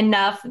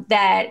enough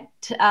that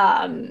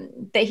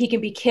he can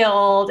be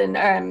killed,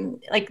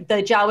 and like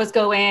the Jawas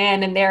go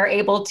in and they're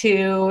able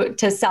to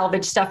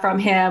salvage stuff from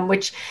him,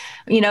 which,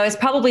 is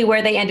probably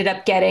where they ended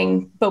up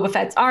getting Boba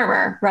Fett's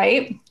armor,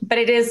 right? But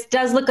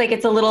does look like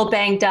it's a little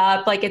banged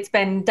up, like it's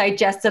been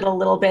digested a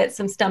little bit,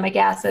 some stomach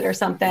acid or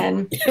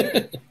something.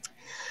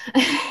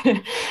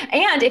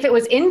 And if it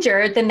was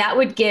injured, then that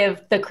would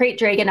give the Krayt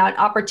Dragon an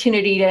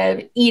opportunity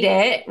to eat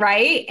it,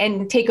 right,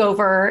 and take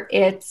over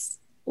its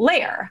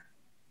lair.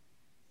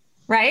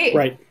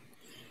 Right.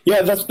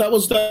 Yeah, that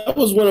was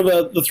one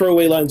of the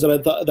throwaway lines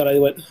that I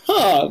went,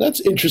 that's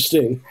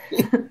interesting.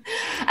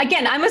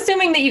 Again, I'm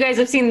assuming that you guys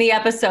have seen the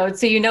episode,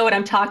 so you know what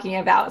I'm talking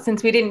about,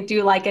 since we didn't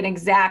do like an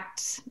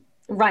exact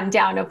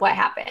rundown of what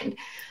happened.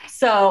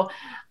 So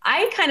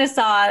I kind of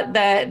saw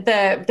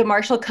the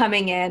Marshal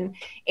coming in,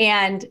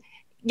 and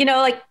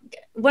like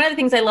one of the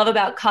things I love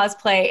about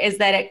cosplay is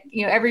that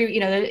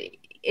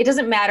it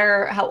doesn't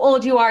matter how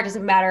old you are. It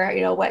doesn't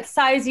matter, what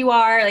size you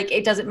are. Like,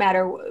 it doesn't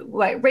matter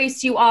what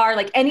race you are.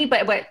 Like,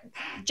 anybody, what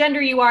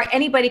gender you are,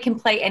 anybody can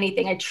play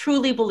anything. I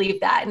truly believe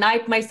that. And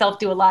I myself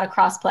do a lot of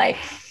crossplay.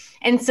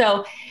 And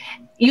so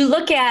you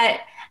look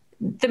at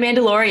the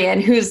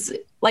Mandalorian, who's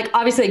like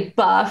obviously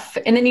buff.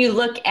 And then you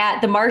look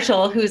at the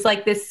Marshal, who's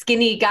like this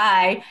skinny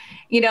guy,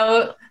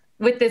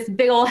 with this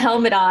big old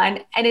helmet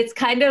on. And it's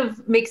kind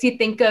of makes you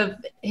think of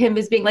him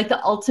as being like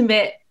the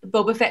ultimate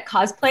Boba Fett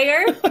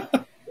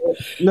cosplayer.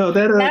 No,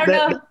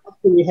 that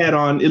thing he had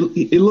on,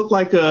 it looked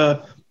like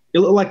a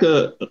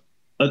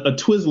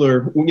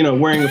Twizzler,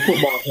 wearing a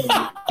football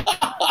helmet.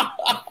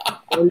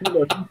 And,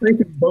 you think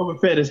of Boba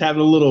Fett as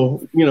having a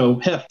little,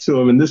 heft to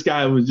him, and this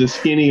guy was just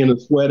skinny in a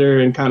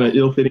sweater and kind of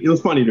ill-fitting. It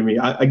was funny to me.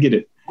 I get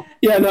it.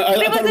 Yeah, no,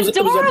 it was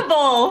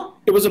adorable.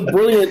 It was a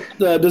brilliant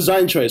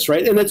design choice,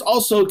 right? And it's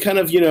also kind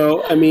of,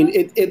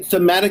 it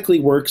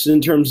thematically works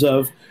in terms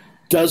of,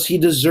 does he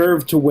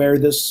deserve to wear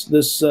this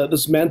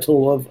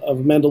mantle of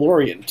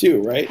Mandalorian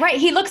too, right? Right.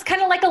 He looks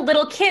kind of like a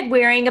little kid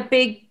wearing a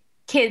big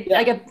kid,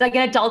 like an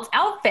adult's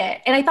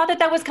outfit. And I thought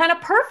that was kind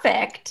of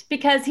perfect,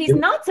 because he's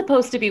not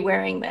supposed to be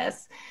wearing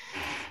this.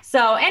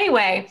 So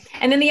anyway,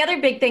 and then the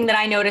other big thing that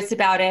I noticed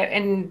about it,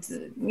 and,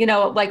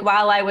 like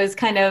while I was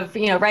kind of,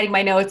 writing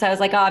my notes, I was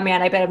like, oh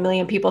man, I bet a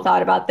million people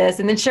thought about this.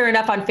 And then sure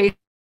enough, on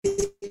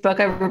Facebook,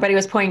 everybody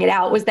was pointing it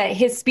out, was that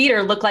his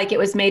speeder looked like it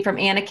was made from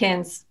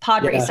Anakin's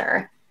pod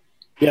racer.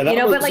 Yeah,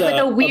 that was, but like with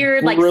a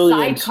weird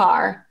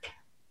sidecar.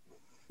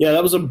 Yeah,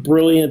 that was a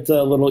brilliant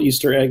little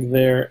Easter egg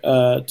there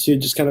to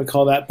just kind of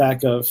call that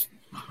back of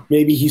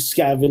maybe he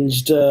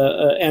scavenged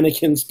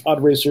Anakin's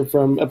pod racer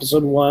from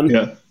episode 1.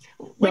 Yeah.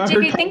 What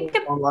did you think?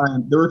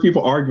 Online, there were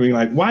people arguing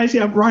like, why is he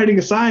riding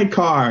a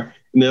sidecar?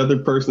 And the other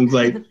person's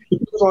like, if he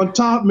was on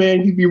top,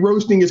 man, he'd be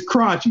roasting his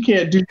crotch. You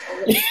can't do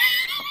that.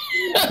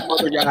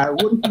 Other guy,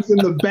 what if he's in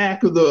the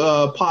back of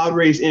the pod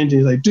race engine?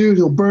 He's like, dude,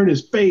 he'll burn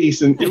his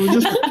face. And it was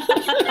just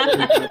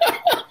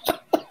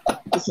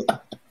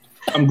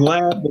I'm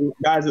glad the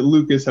guys at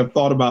Lucas have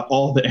thought about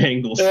all the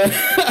angles.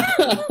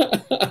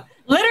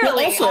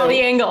 Literally also, all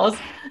the angles.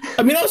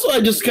 I mean, I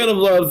just kind of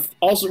love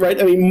also, right?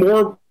 I mean,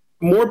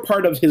 more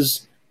part of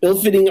his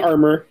ill-fitting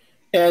armor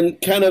and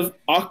kind of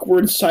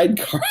awkward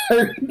sidecar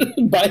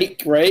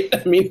bike, right?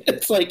 I mean,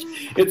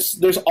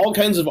 there's all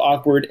kinds of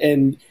awkward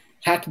and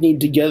hackneyed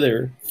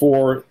together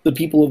for the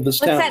people of this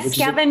town. What's that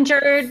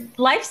scavenger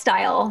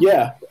lifestyle?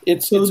 Yeah,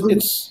 it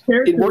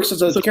works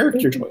as a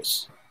character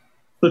choice.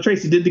 So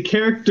Tracy, did the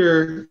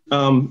character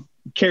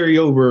carry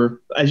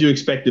over as you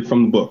expected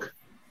from the book?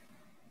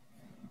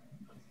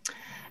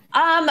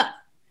 I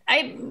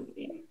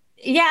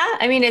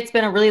mean, it's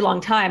been a really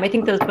long time. I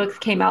think those books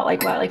came out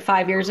like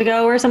 5 years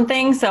ago or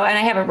something. So, and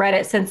I haven't read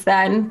it since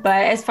then,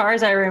 but as far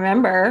as I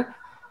remember,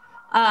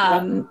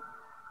 as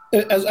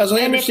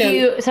I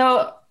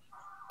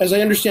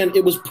understand,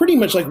 it was pretty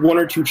much like 1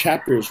 or 2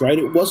 chapters, right?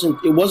 It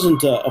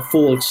wasn't a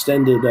full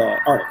extended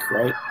arc,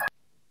 right?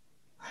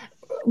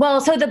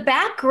 Well, so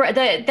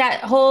that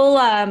whole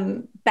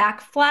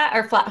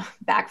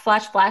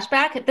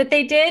flashback that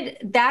they did,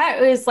 that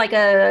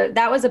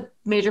was a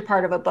major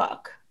part of a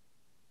book,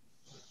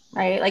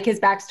 right? Like his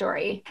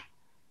backstory.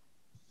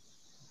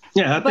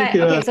 Yeah,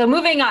 okay. So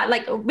moving on,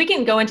 like we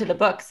can go into the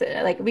books,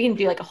 like we can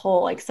do like a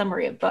whole like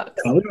summary of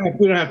books. We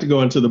don't have to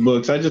go into the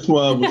books. I just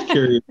was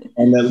curious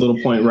on that little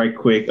point right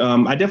quick.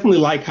 I definitely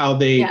like how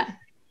they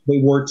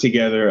work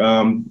together.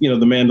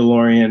 The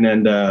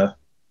Mandalorian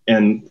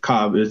and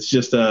Cobb. It's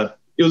just it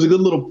was a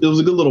good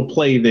little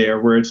play there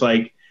where it's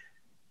like,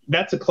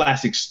 that's a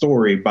classic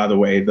story, by the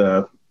way,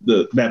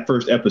 that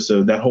first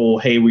episode, that whole,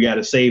 hey, we got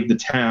to save the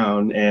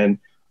town.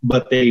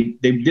 But they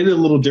did it a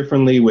little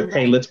differently with,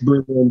 hey, let's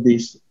bring in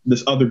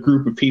this other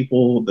group of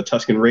people, the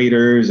Tusken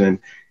Raiders, and,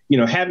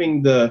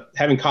 having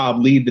Cobb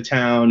lead the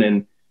town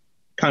and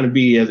kind of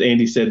be, as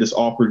Andy said, this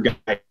awkward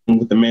guy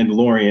with the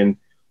Mandalorian,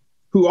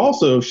 who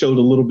also showed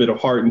a little bit of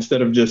heart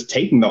instead of just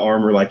taking the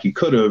armor like he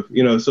could have,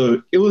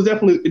 so it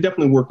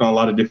definitely worked on a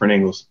lot of different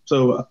angles.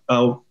 So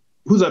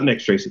who's up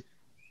next, Tracy?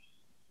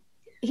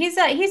 He's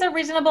a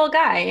reasonable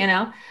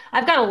guy,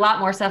 I've got a lot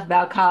more stuff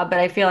about Cobb, but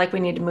I feel like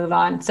we need to move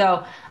on.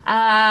 So,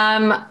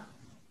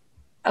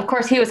 of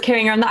course, he was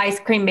carrying around the ice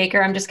cream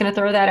maker. I'm just going to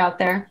throw that out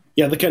there.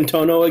 Yeah, the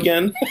Cantono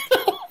again.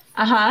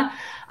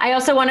 I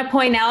also want to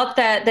point out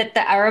that the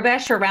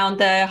Arabesh around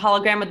the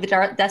hologram of the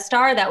Death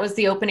Star, that was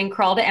the opening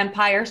crawl to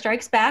Empire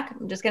Strikes Back.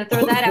 I'm just going to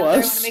throw that out there. I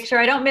want to make sure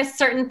I don't miss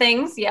certain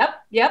things.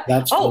 Yep.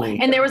 That's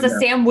funny. And there was a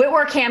Sam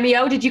Witwer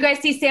cameo. Did you guys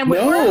see Sam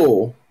Witwer?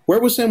 No. Where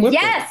was Sam Witwer?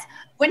 Yes.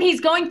 When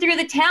he's going through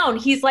the town,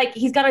 he's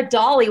got a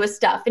dolly with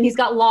stuff, and he's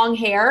got long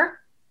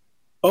hair.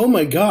 Oh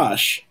my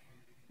gosh!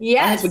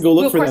 Yes, I have to go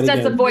look for that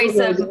again. Who of course does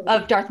the voice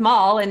of Darth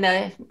Maul in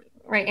the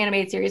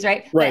animated series,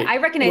 right? Right. I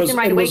recognize him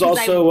right away. He was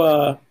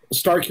also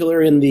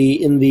Starkiller in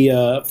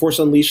the Force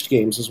Unleashed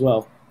games as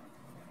well.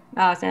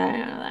 Oh, so I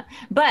don't know that.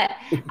 But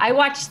I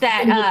watched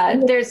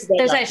that. There's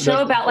that show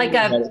about like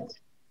a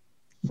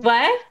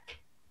what?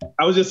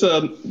 I was just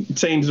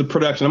saying to the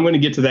production. I'm going to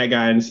get to that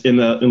guy in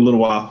a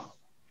little while.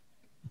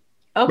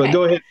 Okay. But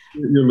go ahead,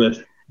 your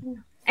list.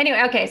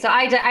 Anyway, okay, so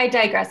I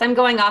digress. I'm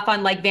going off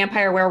on like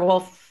vampire,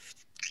 werewolf,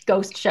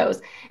 ghost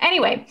shows.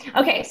 Anyway,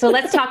 okay, so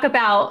let's talk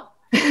about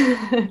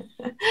the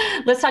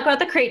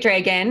Krayt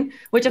Dragon,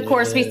 which of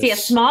course we see a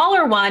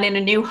smaller one in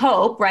A New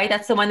Hope, right?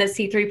 That's the one that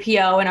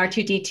C-3PO and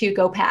R2-D2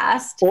 go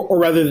past. Or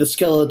rather the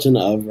skeleton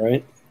of,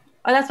 right?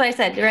 Oh, that's what I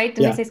said, right?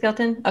 Didn't I say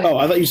skeleton? Okay. Oh,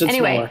 I thought you said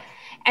smaller.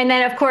 And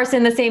then, of course,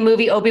 in the same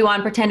movie,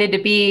 Obi-Wan pretended to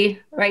be,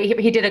 right?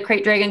 He did a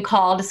Krayt Dragon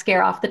call to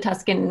scare off the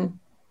Tusken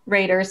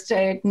Raiders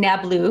to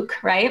nab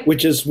Luke, right?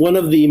 Which is one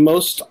of the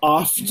most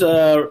oft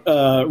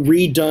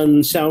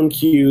redone sound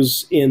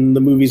cues in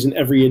the movies in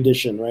every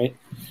edition, right?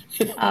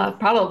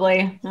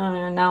 Probably. I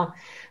don't know.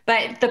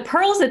 But the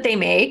pearls that they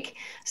make,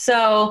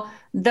 so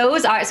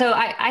those are, so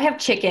I have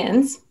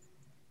chickens.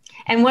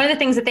 And one of the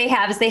things that they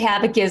have is they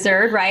have a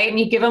gizzard, right? And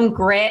you give them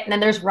grit, and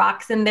then there's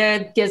rocks in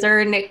the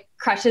gizzard, and it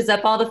crushes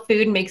up all the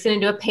food and makes it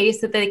into a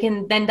paste that they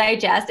can then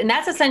digest. And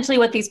that's essentially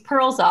what these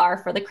pearls are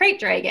for the Krayt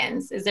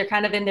Dragons, is they're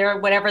kind of in their,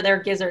 whatever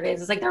their gizzard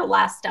is. It's like their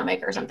last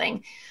stomach or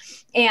something.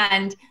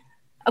 And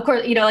of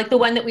course, like the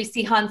one that we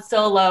see Han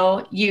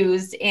Solo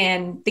used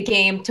in the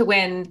game to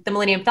win the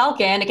Millennium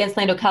Falcon against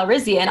Lando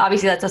Calrissian,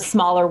 obviously that's a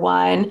smaller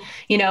one.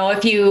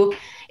 If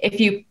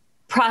you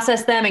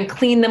process them and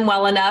clean them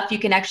well enough, you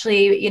can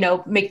actually,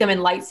 make them in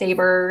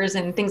lightsabers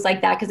and things like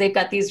that, because they've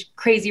got these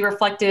crazy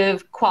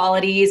reflective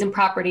qualities and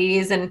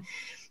properties. And,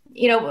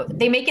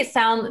 they make it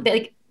sound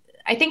like,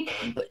 I think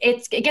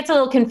it gets a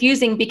little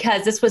confusing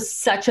because this was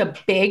such a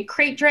big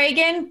Krayt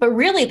Dragon, but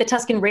really the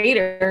Tusken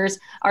Raiders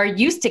are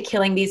used to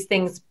killing these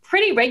things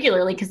pretty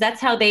regularly, because that's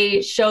how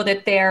they show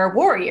that they're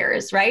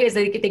warriors, right? Is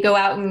they go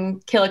out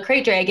and kill a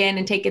Krayt Dragon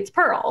and take its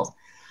pearls.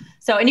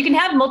 So, and you can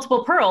have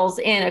multiple pearls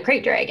in a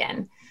Krayt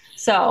Dragon.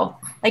 So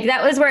like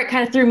that was where it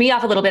kind of threw me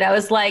off a little bit. I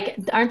was like,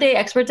 aren't they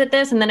experts at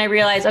this? And then I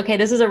realized, okay,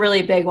 this is a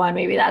really big one.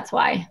 Maybe that's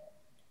why.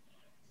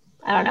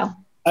 I don't know.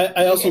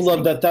 I also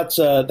love that that's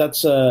a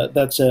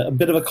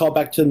bit of a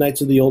callback to the Knights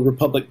of the Old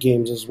Republic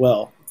games as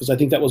well, because I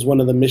think that was one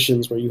of the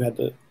missions where you had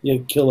to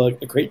kill a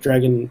Krayt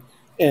Dragon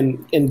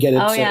and get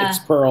its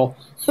pearl.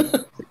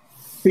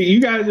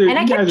 You guys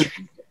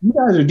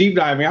are deep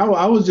diving.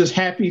 I was just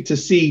happy to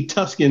see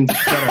Tuskens.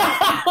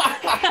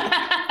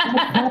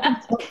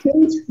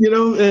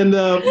 and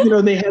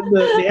they had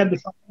the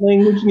sign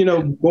language,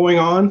 going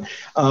on.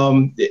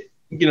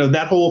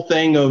 That whole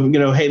thing of,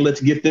 hey,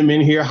 let's get them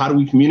in here. How do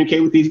we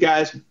communicate with these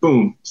guys?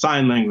 Boom,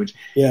 sign language.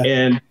 Yeah.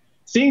 And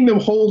seeing them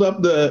hold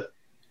up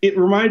it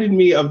reminded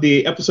me of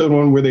the episode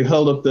one where they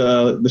held up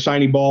the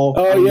shiny ball.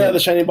 Oh yeah, the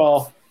shiny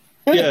ball.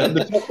 Yeah,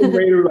 the Tusken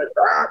Raider like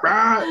rah,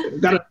 rah,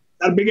 got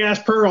a big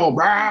ass pearl,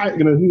 rah,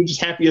 he was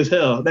just happy as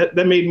hell. That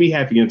made me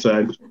happy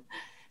inside.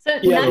 So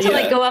not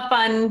to go up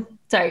on.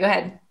 Sorry, go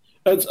ahead.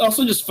 It's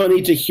also just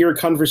funny to hear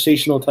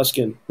conversational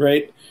Tusken,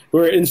 right?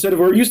 Where instead of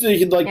we're used to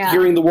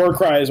hearing the war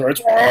cries, or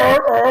it's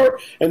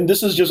and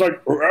this is just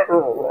like.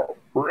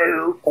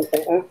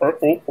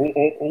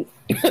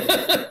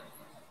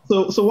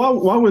 So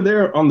while we're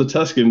there on the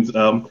Tuskens,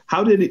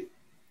 how did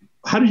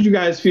you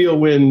guys feel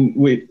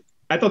when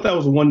I thought that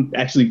was one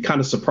actually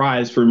kind of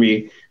surprise for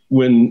me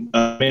when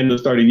Mando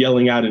started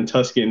yelling out in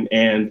Tusken,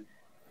 and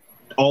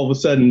all of a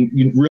sudden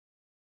you really.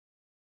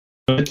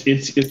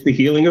 It's the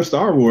healing of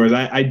Star Wars.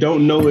 I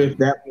don't know if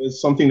that was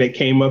something that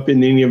came up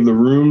in any of the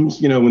rooms,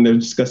 when they're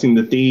discussing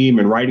the theme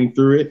and writing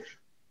through it.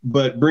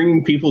 But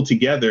bringing people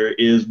together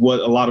is what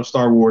a lot of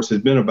Star Wars has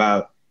been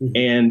about. Mm-hmm.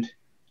 And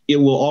it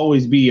will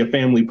always be a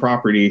family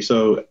property.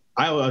 So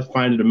I always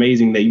find it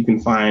amazing that you can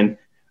find,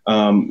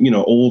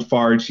 old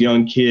farts,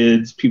 young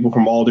kids, people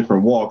from all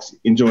different walks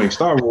enjoying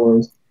Star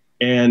Wars.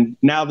 And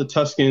now the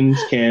Tuskens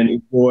can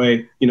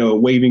enjoy,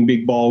 waving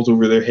big balls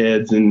over their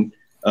heads and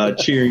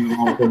cheering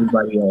along with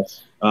everybody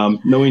else.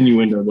 No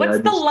innuendo there.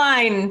 What's the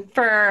line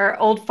for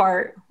old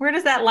fart? Where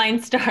does that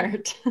line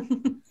start?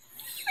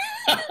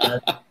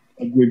 That's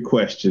a good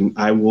question.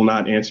 I will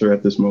not answer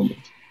at this moment.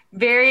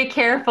 Very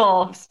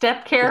careful.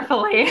 Step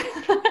carefully.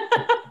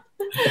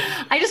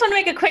 I just want to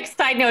make a quick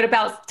side note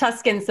about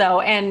Tuskens,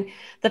 though, and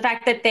the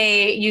fact that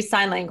they use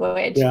sign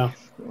language. Yeah.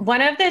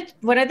 One of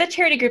the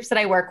charity groups that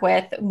I work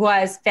with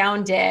was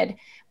founded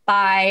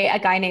by a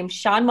guy named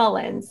Sean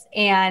Mullins,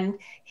 and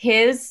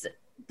his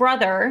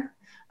brother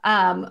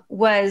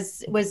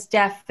was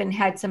deaf and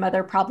had some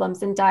other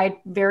problems and died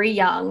very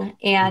young.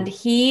 And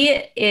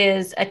he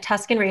is a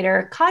Tusken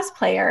Raider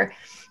cosplayer.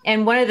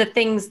 And one of the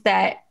things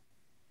that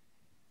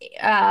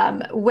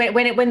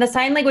when the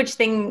sign language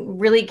thing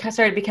really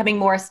started becoming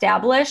more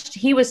established,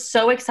 he was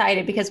so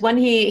excited because one,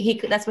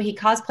 he that's what he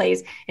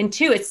cosplays, and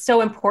two, it's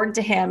so important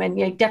to him.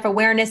 And Deaf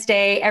Awareness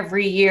Day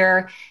every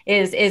year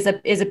is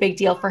a big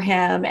deal for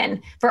him and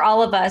for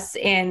all of us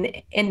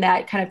in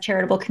that kind of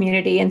charitable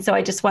community. And so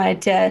I just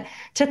wanted to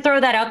throw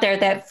that out there,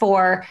 that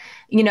for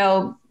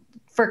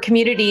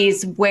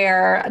communities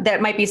where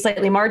that might be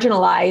slightly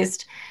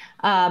marginalized,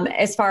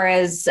 as far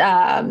as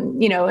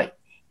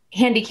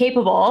handy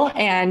capable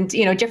and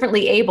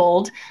differently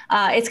abled,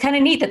 it's kind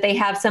of neat that they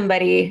have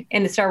somebody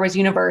in the Star Wars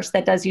universe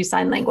that does use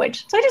sign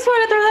language. So I just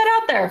wanted to throw that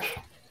out there.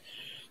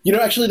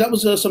 Actually, that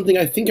was something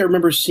I think I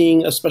remember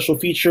seeing a special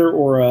feature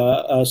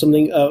or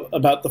something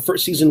about the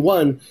first season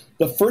 1.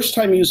 The first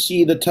time you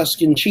see the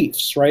Tusken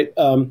Chiefs, right?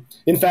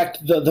 In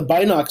fact, the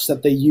binocs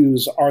that they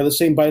use are the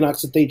same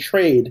binocs that they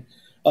trade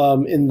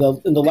in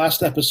the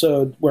last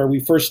episode where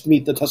we first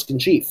meet the Tusken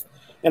Chief.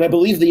 And I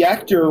believe the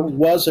actor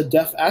was a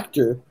deaf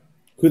actor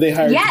who they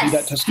hired to do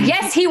that Tusken.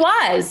 Yes, he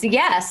was.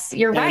 Yes,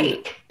 you're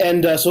right.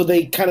 And so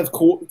they kind of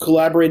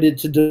collaborated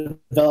to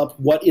develop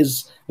what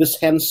is this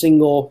hand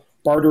signal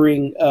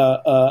bartering,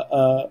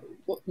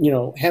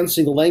 hand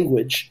signal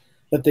language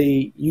that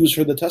they use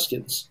for the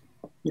Tuskens.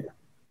 Yeah.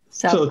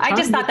 So I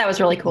just thought that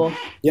was really cool.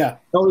 Yeah.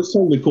 That was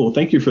totally cool.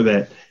 Thank you for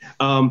that.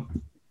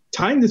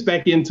 Tying this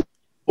back into,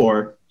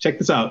 check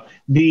this out.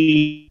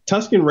 The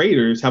Tusken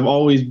Raiders have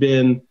always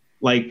been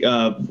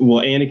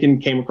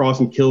Anakin came across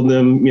and killed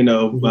them.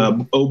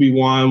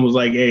 Obi-Wan was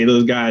like, hey,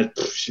 those guys,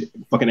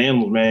 fucking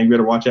animals, man, you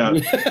better watch out.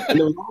 And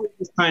there was always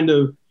this kind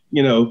of,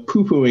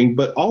 poo-pooing,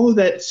 but all of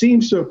that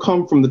seems to have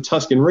come from the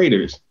Tusken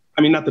Raiders.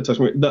 I mean, not the Tusken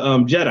Raiders, the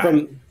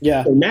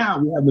Jedi. So now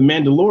we have the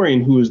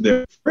Mandalorian, who is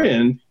their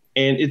friend,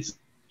 and it's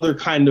another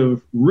kind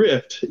of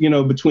rift,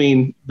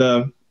 between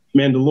the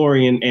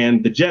Mandalorian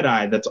and the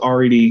Jedi that's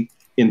already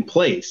in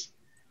place.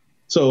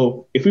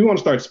 So if we want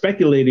to start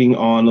speculating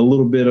on a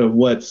little bit of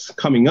what's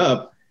coming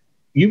up,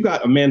 you've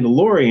got a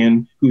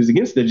Mandalorian who's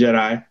against the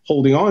Jedi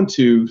holding on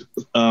to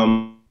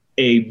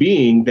a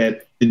being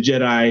that the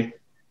Jedi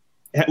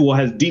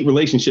has deep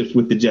relationships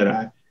with the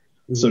Jedi.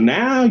 Mm-hmm. So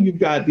now you've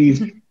got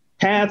these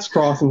paths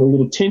crossing, a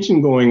little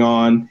tension going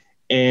on,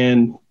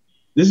 and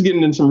this is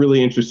getting into some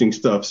really interesting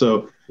stuff.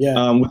 So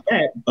with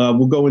that,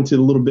 we'll go into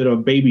a little bit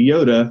of Baby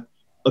Yoda,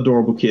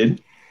 adorable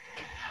kid.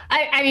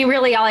 I mean,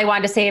 really, all I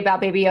wanted to say about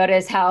Baby Yoda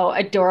is how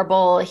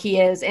adorable he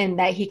is, and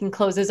that he can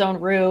close his own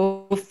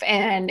roof,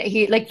 and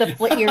he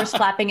the ears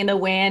flapping in the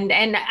wind.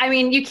 And I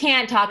mean, you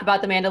can't talk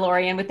about the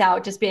Mandalorian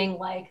without just being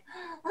like,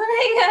 "Oh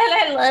my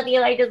God, I love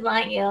you! I just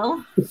want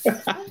you."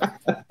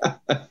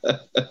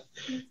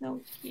 He's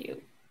so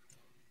cute.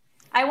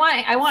 I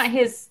want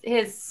his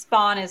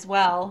spawn as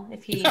well.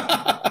 If he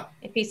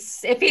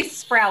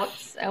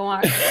sprouts, I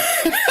want.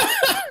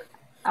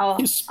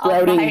 He's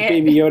sprouting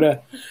Baby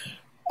Yoda.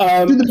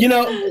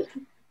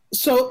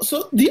 So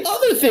the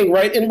other thing,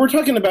 right, and we're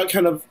talking about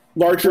kind of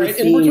larger themes,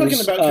 and we're talking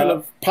about kind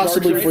of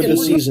possibly for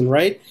this season,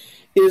 right,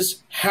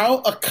 is how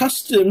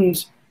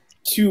accustomed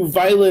to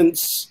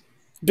violence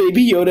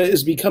Baby Yoda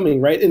is becoming,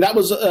 right? And that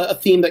was a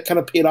theme that kind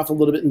of paid off a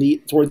little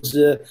bit towards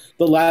the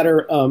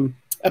latter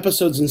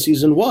episodes in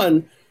season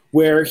 1,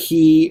 where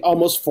he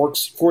almost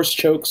force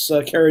chokes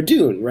Cara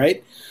Dune,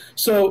 right?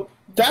 So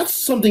that's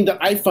something that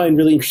I find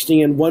really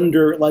interesting and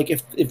wonder, like,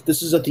 if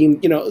this is a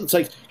theme. It's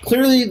like,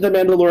 clearly the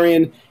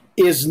Mandalorian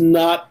is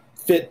not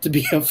fit to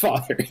be a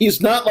father. He's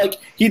not, like,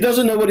 he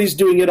doesn't know what he's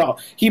doing at all.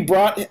 He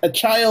brought a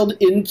child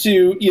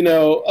into,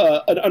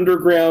 an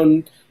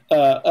underground,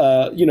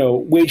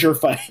 wager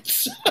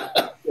fights.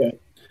 Yeah.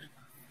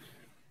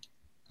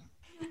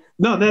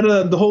 No,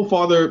 that the whole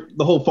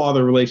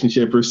father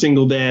relationship, or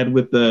single dad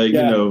with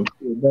that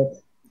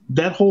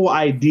whole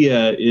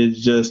idea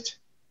is just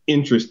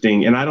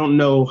interesting, and I don't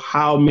know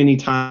how many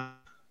times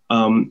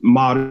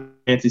modern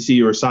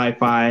fantasy or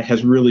sci-fi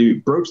has really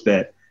broached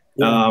that.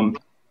 Yeah.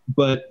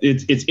 But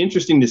it's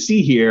interesting to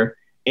see here,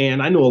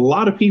 and I know a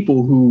lot of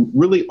people who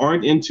really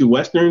aren't into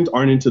Westerns,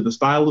 aren't into the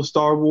style of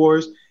Star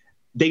Wars.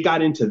 They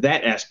got into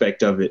that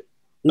aspect of it.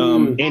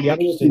 Andy, I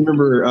don't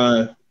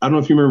know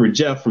if you remember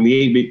Jeff from the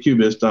 8-Bit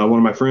Cubist, one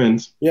of my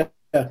friends. Yeah.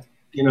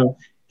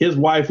 His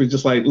wife was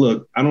just like,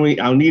 "Look, I don't need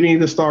any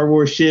of the Star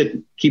Wars shit.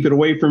 Keep it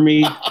away from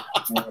me.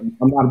 I'm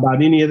not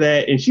about any of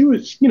that." And she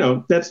was,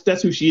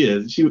 that's who she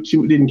is. She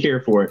didn't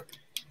care for it.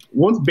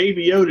 Once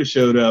Baby Yoda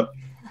showed up,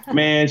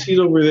 man, she's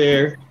over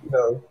there,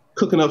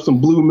 cooking up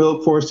some blue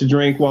milk for us to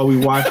drink while we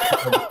watch.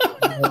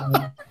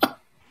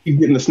 She's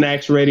getting the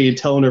snacks ready and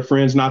telling her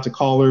friends not to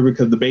call her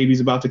because the baby's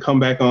about to come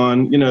back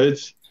on.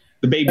 It's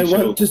the baby show.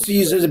 I want to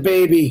see you as a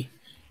baby.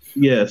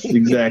 Yes,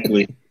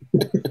 exactly.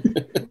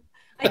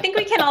 I think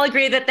we can all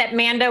agree that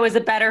Mando is a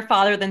better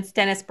father than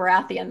Stennis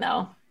Baratheon,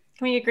 though.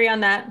 Can we agree on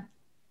that?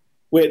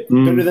 Wait,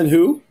 better than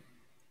who?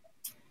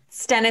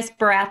 Stennis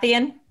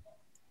Baratheon.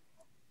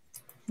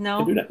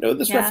 No? I do not know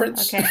this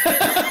reference. Okay.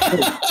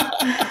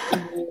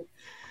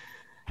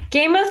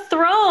 Game of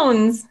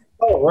Thrones.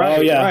 Oh, right.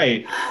 Oh, yeah.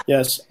 Right.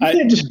 Yes. You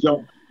can't just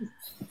jump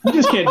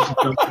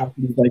off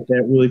these like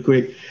that really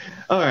quick.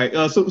 All right.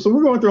 So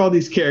we're going through all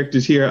these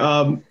characters here.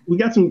 We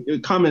got some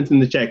comments in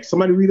the chat.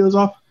 Somebody read those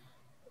off?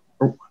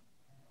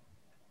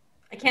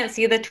 I can't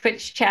see the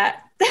Twitch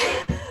chat.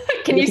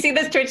 Can you see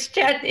this Twitch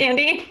chat,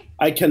 Andy?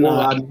 I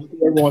cannot.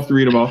 Everyone wants to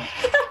read them all.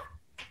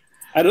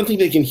 I don't think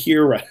they can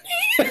hear right.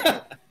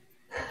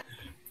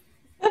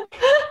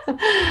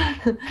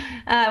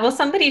 Well,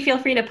 somebody feel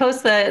free to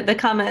post the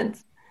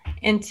comments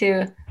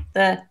into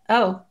the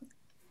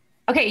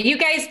okay, you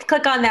guys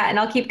click on that and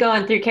I'll keep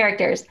going through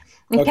characters.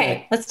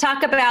 Okay. Let's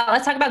talk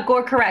about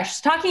Gor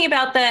Koresh, talking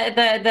about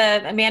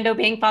the Mando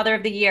being father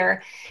of the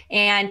year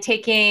and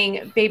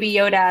taking Baby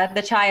Yoda,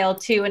 the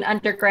child, to an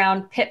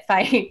underground pit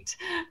fight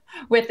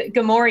with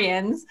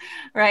Gamorreans,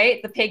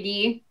 right? The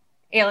piggy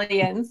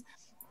aliens.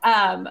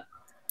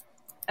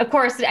 Of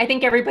course, I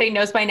think everybody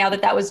knows by now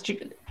that was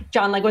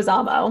John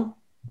Leguizamo.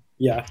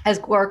 Yeah. As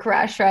Gor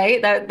Koresh,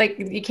 right? That, like,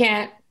 you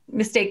can't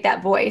mistake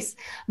that voice.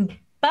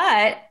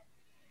 But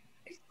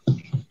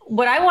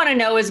what I want to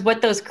know is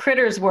what those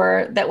critters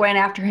were that went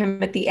after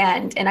him at the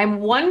end. And I'm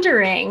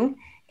wondering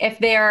if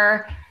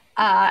they're,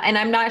 and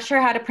I'm not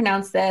sure how to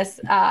pronounce this,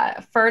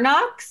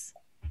 Firnox?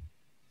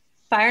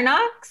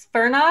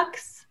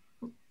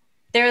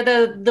 They're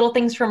the little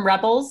things from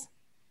Rebels.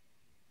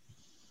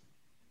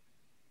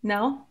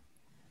 No?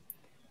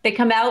 They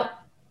come out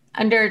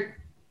under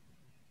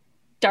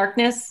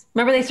darkness.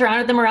 Remember they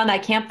surrounded them around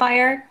that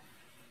campfire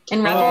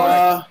in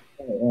Rebels?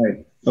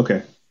 Right.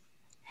 Okay.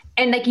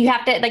 And like you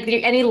have to, like,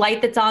 any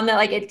light that's on that,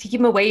 like, to keep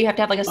them away, you have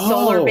to have like a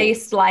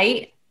solar-based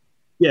light.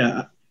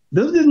 Yeah,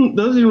 those didn't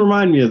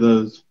remind me of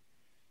those.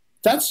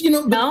 That's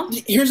no?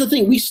 Here's the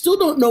thing: we still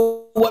don't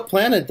know what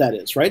planet that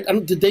is, right?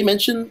 Did they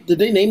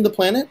name the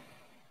planet?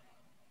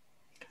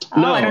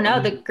 Oh, no. I don't know.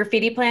 The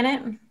graffiti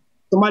planet.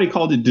 Somebody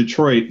called it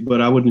Detroit,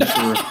 but I wasn't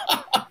sure.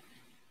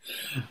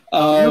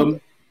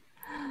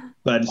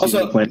 But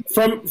also,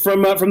 from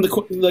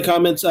the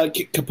comments,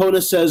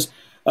 Capona says,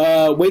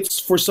 waits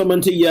for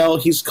someone to yell,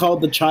 "He's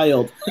called the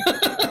child."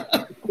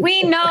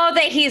 We know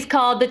that he's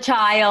called the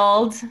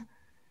child.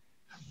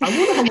 I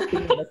wonder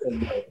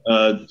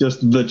how much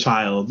just the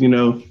child,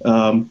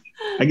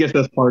 I guess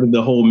that's part of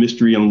the whole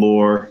mystery and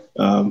lore.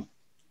 I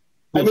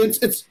mean,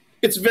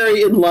 it's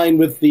very in line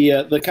with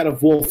the kind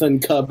of wolf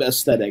and cub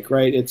aesthetic,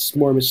 right? It's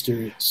more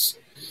mysterious.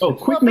 Oh,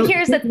 quick note,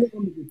 here's the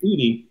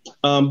graffiti.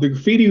 The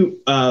graffiti,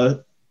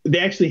 they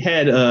actually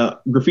had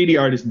graffiti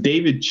artist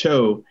David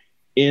Cho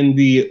in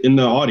the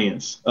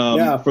audience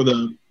for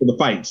the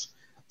fights.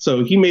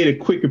 So he made a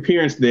quick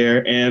appearance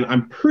there, and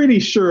I'm pretty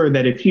sure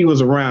that if he was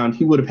around,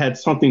 he would have had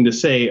something to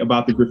say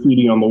about the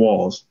graffiti on the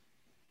walls.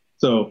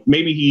 So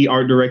maybe he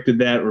art directed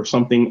that or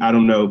something. I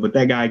don't know, but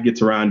that guy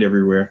gets around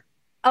everywhere.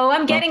 Oh,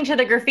 I'm getting to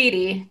the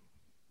graffiti.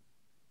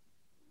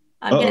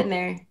 I'm getting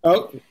there.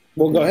 Oh,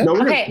 well, go ahead. No,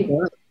 okay.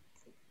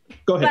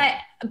 Go ahead.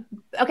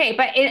 Okay,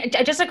 but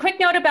just a quick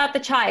note about the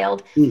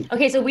child. Mm.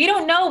 Okay, so we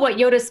don't know what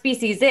Yoda's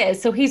species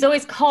is, so he's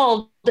always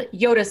called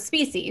Yoda's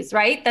species,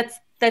 right? That's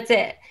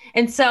it.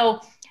 And so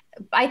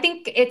I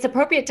think it's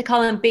appropriate to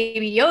call him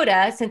Baby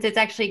Yoda since it's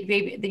actually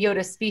the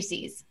Yoda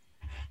species.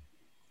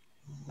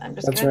 I'm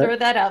just going to throw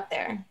that out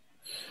there.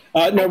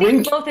 Now,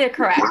 both are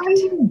correct.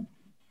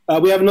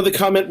 We have another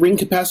comment. Ring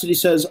Capacity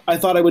says, I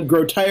thought I would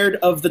grow tired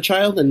of the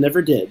child and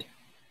never did.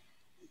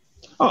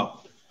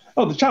 Oh,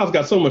 the child's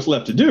got so much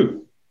left to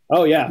do.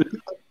 Oh, yeah.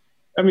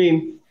 I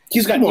mean,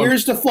 he's got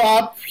ears to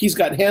flop. He's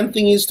got hand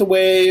thingies to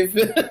wave.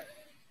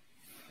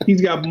 He's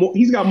got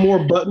more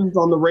buttons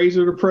on the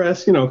razor to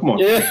press. Come on.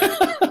 Yeah.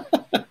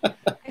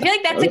 I feel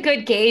like that's a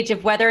good gauge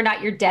of whether or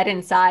not you're dead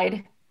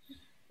inside.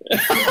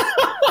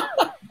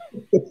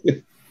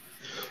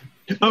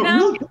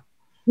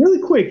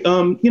 Really quick,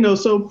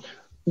 so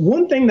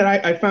one thing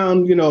that I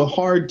found,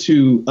 hard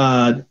to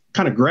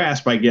kind of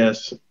grasp, I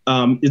guess,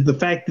 is the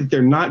fact that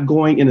they're not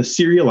going in a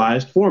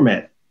serialized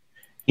format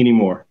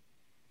anymore.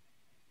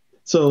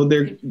 So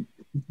they're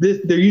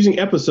using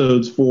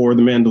episodes for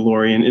The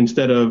Mandalorian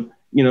instead of,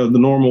 the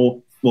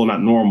normal, well,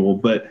 not normal,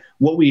 but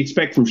what we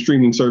expect from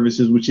streaming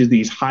services, which is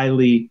these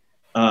highly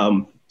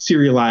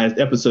serialized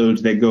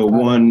episodes that go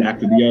one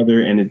after the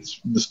other, and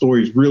the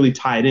story's really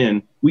tied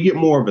in. We get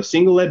more of a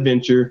single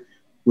adventure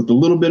with a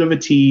little bit of a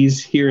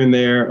tease here and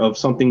there of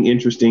something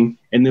interesting,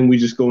 and then we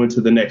just go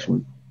into the next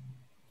one.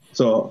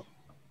 So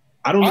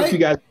I don't know if you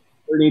guys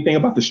heard anything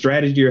about the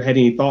strategy or had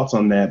any thoughts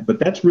on that, but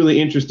that's really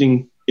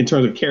interesting in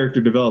terms of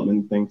character development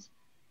and things.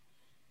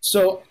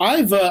 So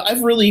I've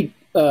really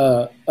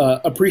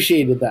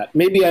appreciated that.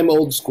 Maybe I'm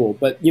old school,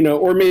 but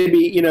or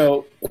maybe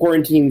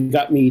quarantine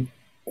got me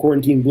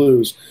quarantine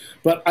blues.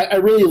 But I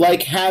really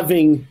like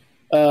having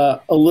a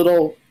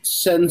little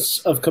sense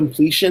of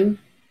completion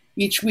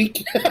each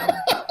week.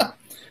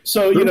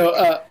 So and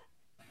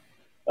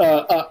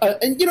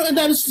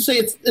that is to say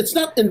it's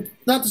not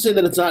to say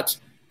that it's not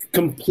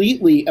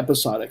completely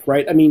episodic,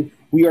 right? I mean,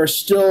 we are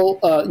still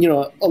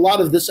a lot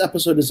of this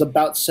episode is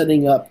about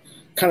setting up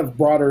kind of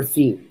broader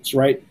themes,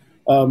 right?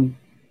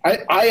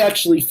 I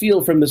actually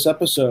feel from this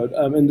episode,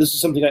 and this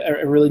is something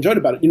I really enjoyed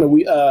about it.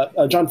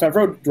 Jon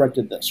Favreau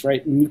directed this,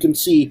 right? And you can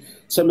see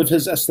some of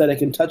his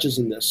aesthetic and touches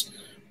in this,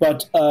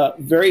 but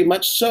very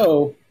much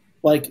so,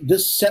 like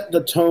this set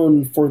the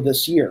tone for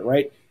this year,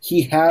 right?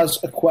 He has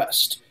a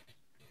quest.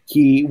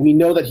 We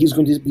know that he's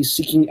going to be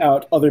seeking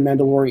out other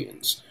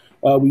Mandalorians.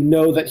 We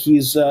know that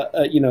he's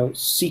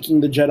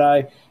seeking the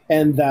Jedi,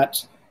 and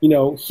that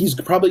he's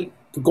probably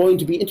going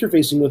to be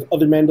interfacing with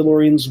other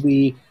Mandalorians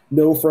we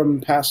know from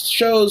past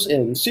shows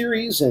and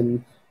series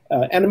and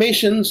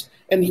animations,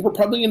 and we're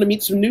probably going to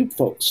meet some new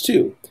folks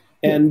too.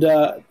 And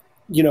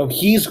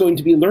he's going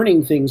to be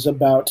learning things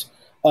about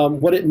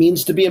what it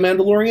means to be a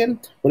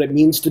Mandalorian, what it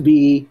means to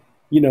be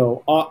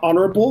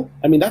honorable.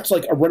 I mean, that's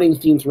like a running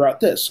theme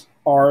throughout this.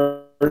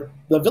 Are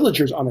the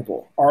villagers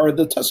honorable? Are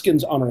the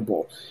Tuskens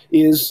honorable?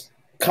 Is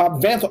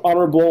Cobb Vanth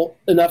honorable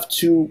enough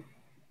to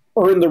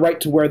earn the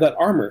right to wear that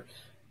armor?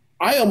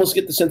 I almost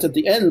get the sense at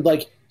the end,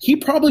 like, he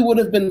probably would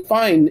have been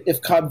fine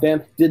if Cobb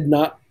Vanth did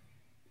not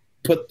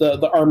put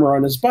the armor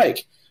on his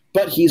bike,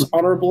 but he's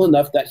honorable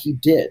enough that he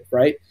did,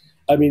 right?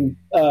 I mean,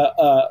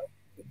 that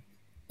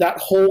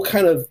whole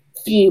kind of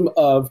theme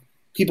of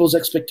people's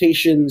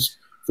expectations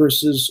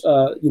versus,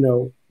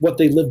 what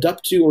they lived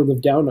up to or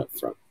lived down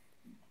from.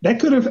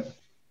 That could have,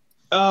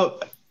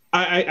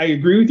 I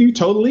agree with you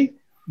totally,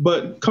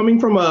 but coming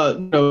from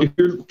if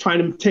you're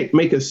trying to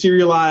make a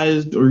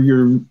serialized, or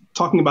you're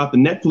talking about the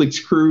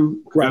Netflix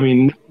crew, right. I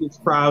mean,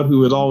 Netflix crowd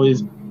who is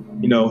always,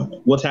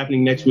 what's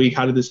happening next week?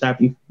 How did this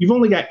happen? You've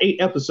only got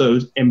 8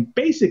 episodes, and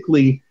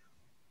basically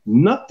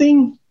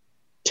nothing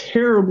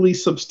terribly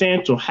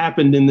substantial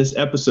happened in this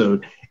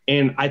episode.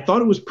 And I thought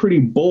it was pretty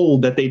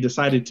bold that they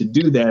decided to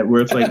do that,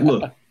 where it's like,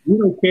 look, we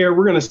don't care.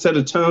 We're going to set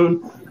a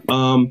tone.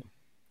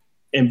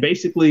 And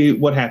basically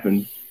what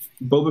happened?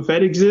 Boba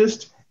Fett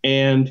exists,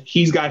 and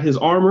he's got his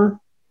armor.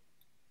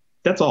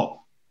 That's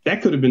all.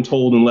 That could have been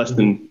told in less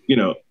than,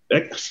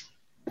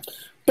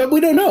 But we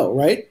don't know,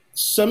 right?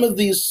 Some of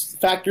these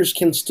factors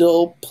can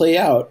still play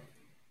out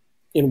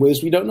in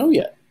ways we don't know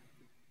yet.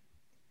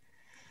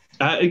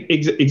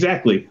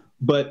 Exactly.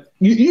 But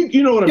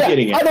you know what I'm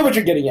getting at. I know what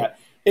you're getting at.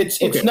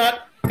 It's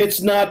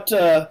not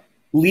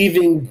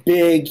leaving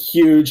big,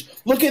 huge,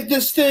 look at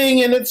this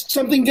thing and it's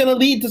something going to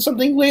lead to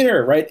something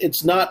later, right?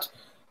 It's not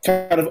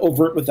kind of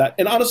overt with that.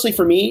 And honestly,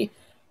 for me,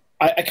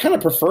 I kind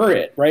of prefer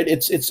it, right?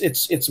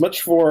 It's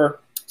much more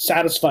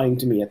satisfying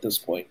to me at this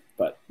point.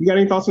 But you got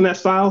any thoughts on that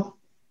style,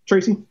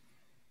 Tracy?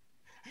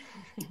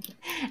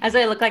 As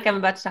I look like I'm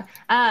about to talk,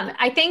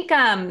 I think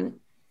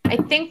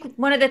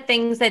one of the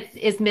things that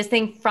is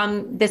missing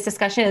from this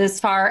discussion as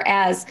far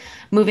as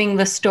moving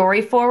the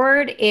story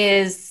forward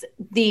is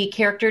the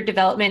character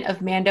development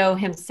of Mando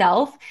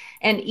himself.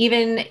 And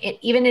even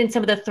in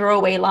some of the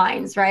throwaway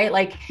lines, right?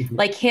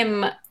 Like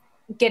him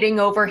getting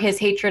over his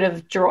hatred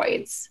of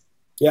droids.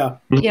 Yeah.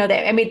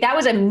 I mean, that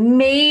was a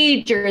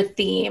major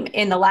theme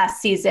in the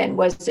last season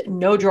was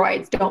no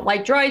droids. Don't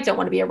like droids, don't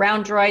want to be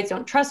around droids,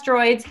 don't trust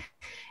droids.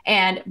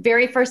 And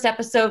very first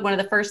episode, one of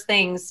the first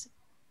things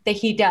that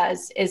he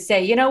does is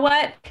say, you know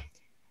what,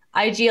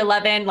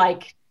 IG-11,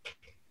 like,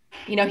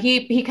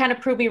 he kind of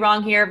proved me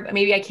wrong here.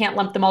 Maybe I can't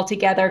lump them all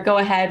together. Go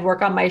ahead,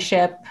 work on my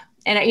ship.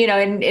 And,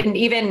 and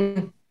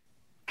even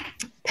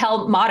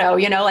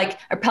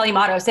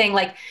Pelimato saying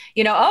like,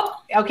 oh,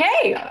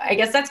 okay, I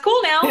guess that's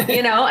cool now.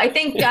 I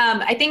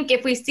think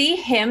if we see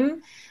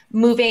him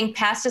moving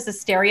past just a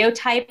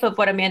stereotype of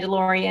what a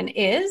Mandalorian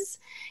is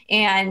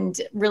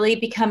and really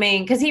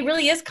becoming, because he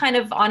really is kind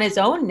of on his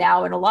own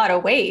now in a lot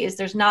of ways.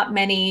 There's not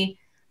many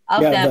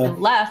of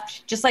them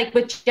left, just like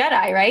with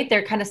Jedi, right?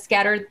 They're kind of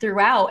scattered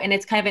throughout, and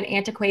it's kind of an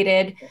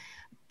antiquated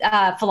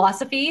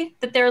philosophy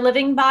that they're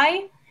living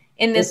by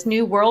in this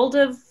new world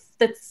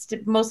that's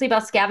mostly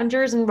about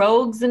scavengers and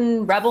rogues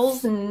and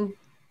rebels. And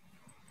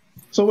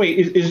so wait,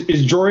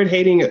 is droid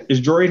hating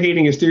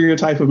a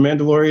stereotype of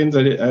Mandalorians?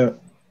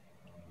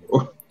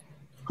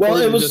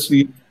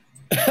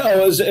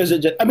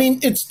 I mean,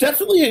 it's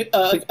definitely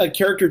a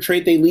character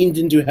trait they leaned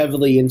into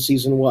heavily in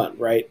season 1,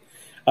 right?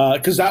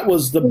 Because that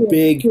was the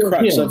big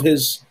crux of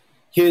his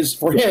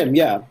for him,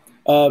 yeah.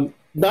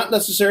 Not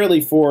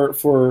necessarily for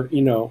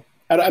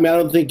I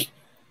don't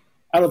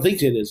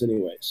think it is,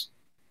 anyways.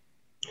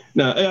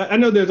 No, I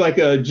know there's like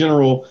a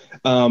general,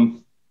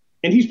 and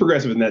he's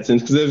progressive in that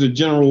sense because there's a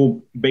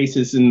general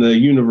basis in the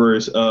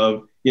universe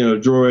of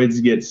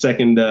droids get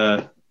second,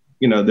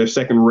 they're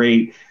second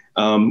rate.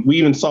 We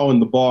even saw in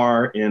the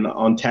bar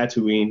on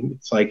Tatooine,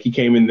 it's like he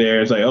came in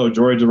there. It's like, oh,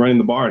 droids are running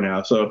the bar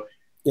now. So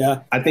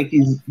yeah, I think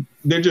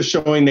they're just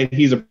showing that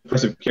he's a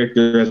progressive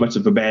character as much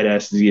of a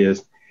badass as he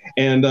is.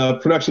 And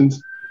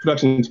production's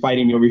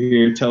fighting me over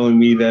here, telling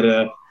me that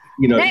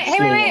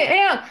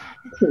wait.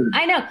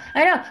 I know.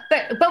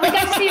 But we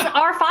got to see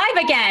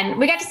R5 again.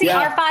 We got to see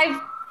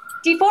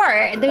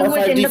R5D4 who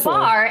was in the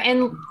bar,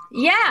 and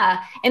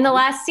in the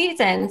last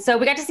season. So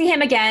we got to see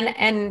him again.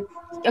 And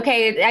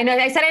okay, I know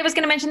I said I was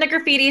going to mention the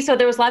graffiti. So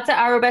there was lots of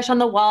Aurebesh on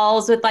the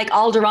walls with like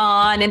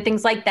Alderaan and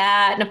things like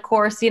that. And of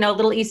course,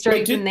 little Easter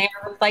eggs in there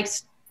with like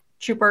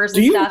troopers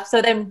and stuff.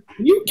 So then,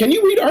 can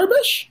you read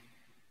Aurebesh?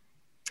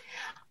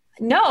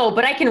 No,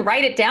 but I can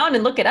write it down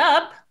and look it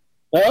up.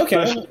 Oh,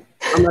 okay.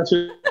 I'm not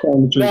sure.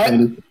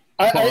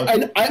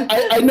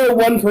 I know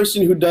one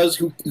person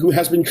who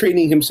has been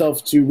training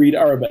himself to read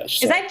Aurebesh.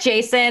 So. Is that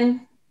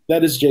Jason?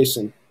 That is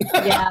Jason.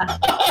 Yeah.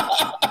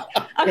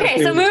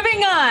 Okay, so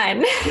moving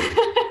on.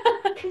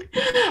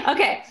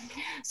 Okay,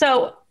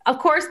 so of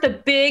course the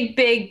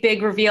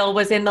big reveal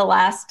was in the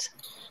last.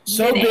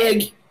 So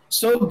big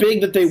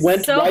that they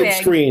went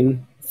widescreen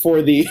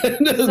for the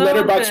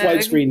letterbox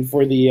widescreen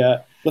for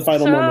the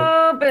final moment.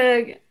 So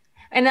big,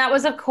 and that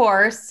was of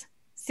course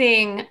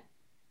seeing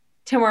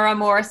Temuera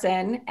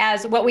Morrison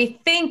as what we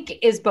think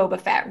is Boba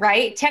Fett,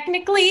 right?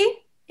 Technically,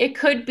 it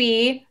could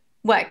be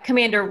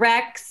Commander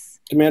Rex.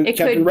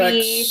 Captain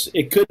Rex.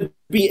 It could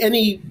be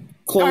any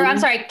clone. Or I'm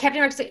sorry,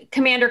 Captain Rex,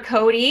 Commander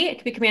Cody. It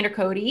could be Commander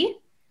Cody.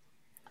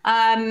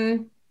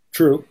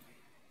 True.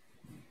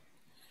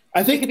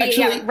 I think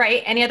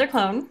right. Any other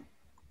clone?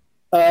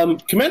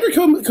 Commander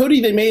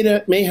Cody, they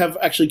may have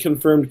actually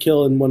confirmed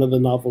kill in one of the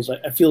novels.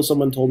 I feel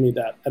someone told me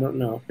that. I don't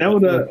know. That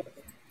would.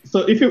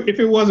 So if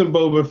it wasn't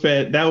Boba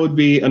Fett, that would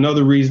be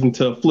another reason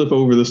to flip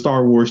over the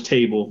Star Wars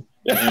table.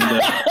 And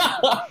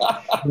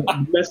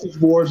the message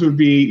boards would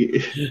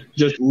be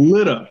just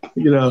lit up.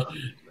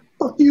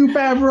 Fuck you,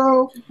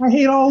 Favreau. I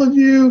hate all of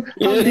you.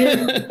 Like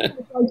that.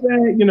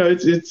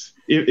 It's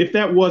if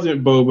that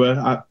wasn't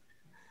Boba,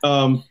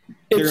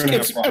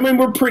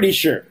 we're pretty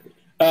sure.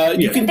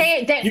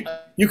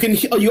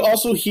 You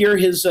also hear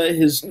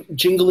his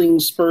jingling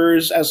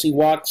spurs as he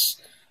walks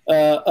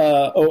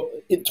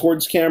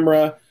towards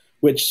camera,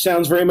 which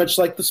sounds very much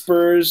like the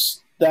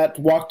spurs that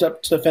walked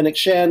up to Fennec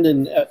Shand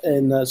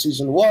in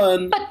season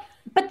 1.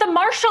 But the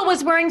Marshal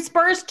was wearing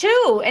spurs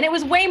too, and it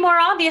was way more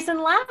obvious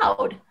and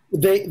loud.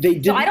 They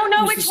did. So I don't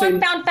know which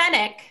one found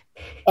Fennec.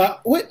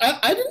 Wait,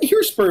 I didn't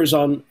hear spurs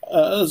on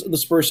the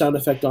spur sound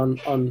effect on.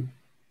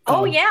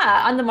 Oh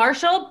yeah, on the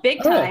Marshal,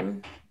 big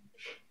time.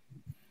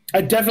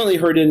 I definitely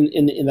heard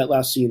in that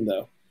last scene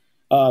though.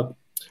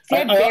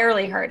 I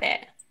barely heard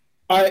it.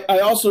 I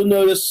also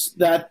noticed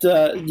that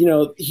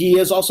he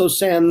is also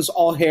sans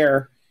all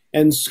hair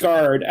and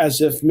scarred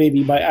as if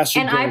maybe by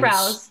acid and burns.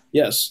 Eyebrows.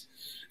 Yes.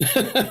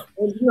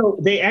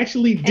 They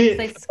actually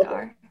did.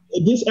 Scar.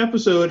 This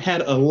episode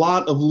had a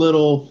lot of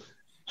little.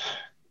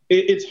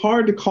 It's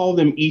hard to call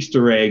them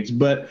Easter eggs,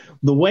 but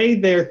the way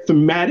they're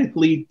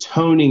thematically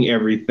toning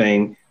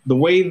everything, the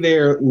way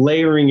they're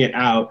layering it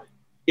out,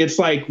 it's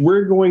like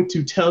we're going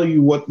to tell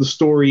you what the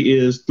story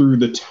is through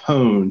the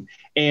tone.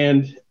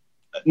 And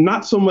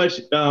not so much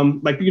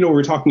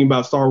we're talking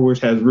about Star Wars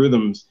has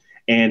rhythms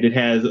and it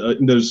has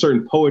there's a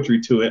certain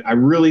poetry to it. I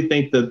really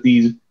think that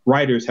these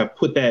writers have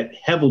put that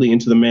heavily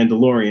into The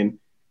Mandalorian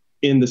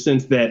in the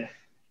sense that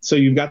so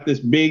you've got this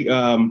big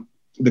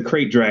the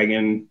crate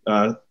dragon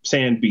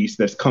sand beast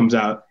that comes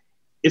out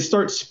it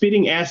starts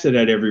spitting acid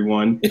at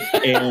everyone.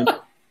 And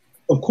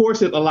of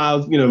course it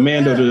allows,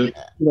 Mando to,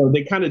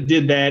 they kind of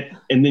did that.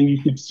 And then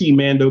you could see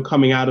Mando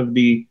coming out of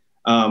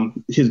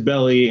his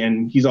belly,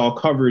 and he's all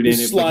covered in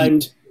it.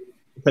 Slimed.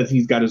 Because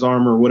he's got his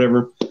armor or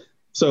whatever.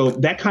 So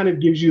that kind of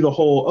gives you the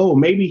whole,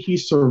 maybe he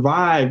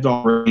survived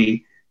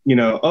already.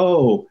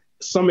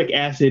 Stomach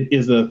acid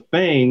is a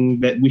thing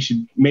that we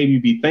should maybe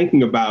be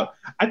thinking about.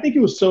 I think it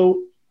was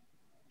so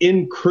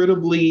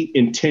incredibly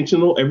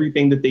intentional,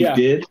 everything that they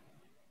did,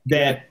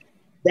 that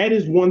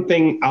is one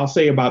thing I'll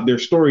say about their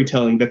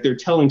storytelling, that they're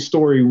telling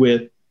story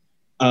with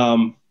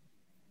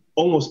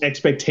almost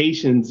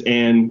expectations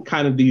and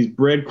kind of these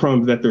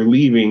breadcrumbs that they're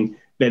leaving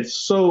that's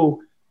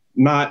so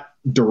not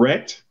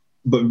direct,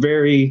 but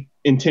very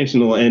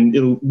intentional, and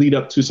it'll lead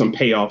up to some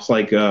payoffs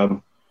like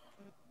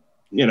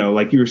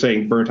like you were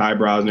saying, burnt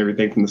eyebrows and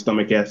everything from the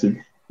stomach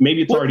acid.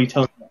 Maybe it's already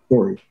telling that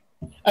story.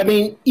 I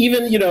mean,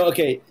 even,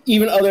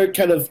 even other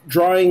kind of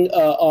drawing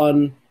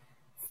on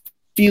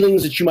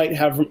feelings that you might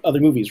have from other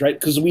movies, right?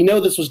 Because we know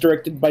this was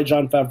directed by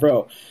Jon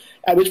Favreau.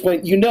 At which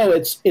point,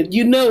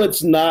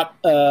 it's not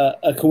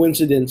a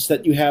coincidence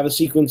that you have a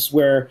sequence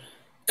where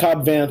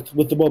Cobb Vanth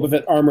with the Boba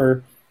Fett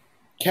armor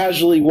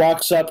casually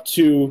walks up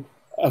to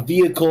a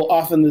vehicle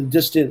off in the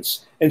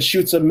distance and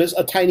shoots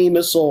a tiny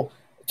missile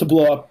to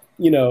blow up,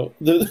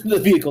 the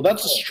vehicle.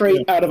 That's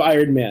straight out of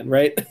Iron Man,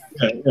 right?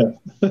 Yeah.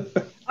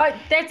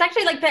 That's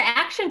actually like the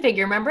action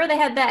figure. Remember, they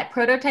had that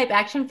prototype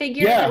action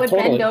figure that would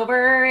bend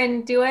over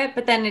and do it,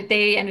 but then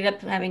they ended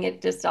up having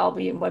it just all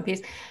be in one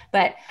piece.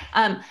 But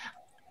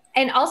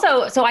and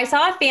also, so I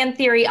saw a fan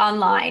theory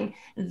online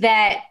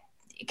that,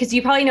 because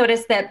you probably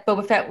noticed that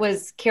Boba Fett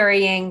was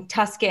carrying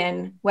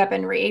Tusken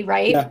weaponry,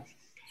 right? Yeah.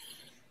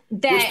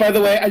 Which, by the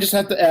way, I just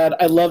have to add,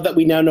 I love that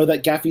we now know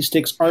that gaffy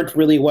sticks aren't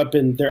really a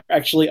weapon. They're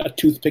actually a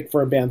toothpick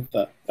for a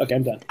bantha. Okay,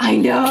 I'm done. I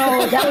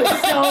know. That was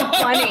so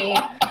funny.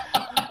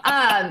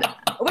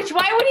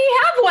 Why would he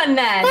have one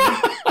then?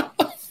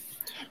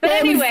 But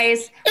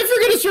anyways. If you're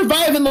going to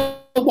survive in the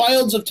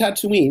wilds of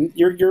Tatooine,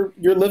 you're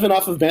living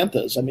off of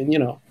banthas. I mean,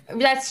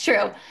 That's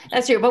true.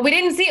 But we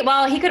didn't see it.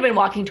 Well, he could have been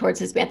walking towards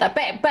his bantha.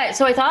 But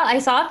so I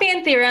saw a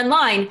fan theory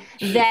online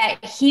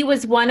that he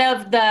was one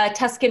of the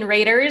Tusken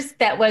Raiders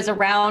that was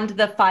around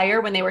the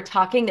fire when they were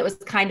talking, that was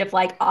kind of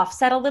like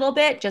offset a little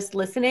bit, just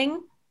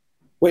listening.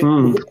 Wait.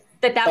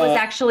 That was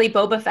actually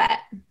Boba Fett.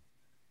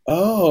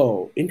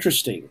 Oh,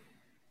 interesting.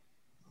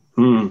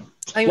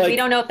 I mean, we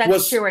don't know if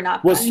that's true or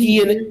not. Was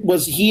he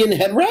in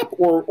head wrap,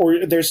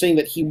 or they're saying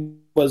that he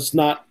was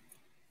not?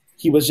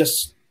 He was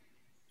just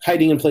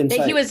hiding in plain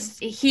sight.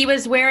 He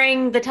was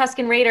wearing the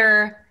Tusken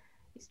Raider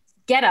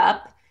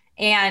getup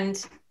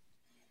and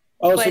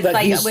was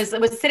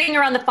sitting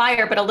around the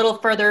fire, but a little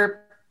further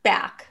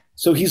back.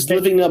 So he's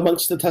living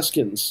amongst the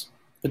Tuskens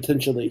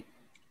potentially,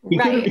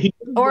 right?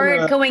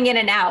 Or going in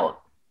and out.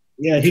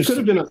 Yeah, he could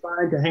have been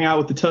assigned to hang out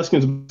with the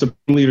Tuskens,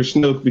 Supreme Leader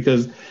Snoke,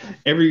 because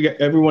every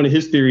one of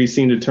his theories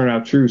seemed to turn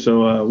out true.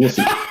 So we'll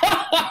see.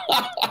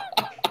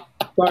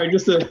 Sorry,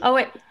 just a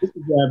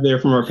grab there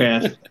from our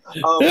past.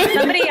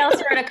 Somebody else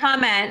wrote a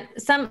comment.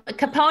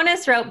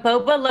 Caponis wrote,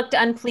 Boba looked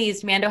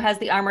unpleased. Mando has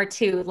the armor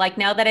too. Like,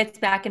 now that it's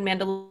back in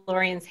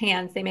Mandalorian's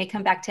hands, they may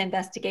come back to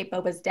investigate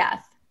Boba's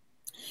death.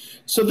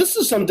 So this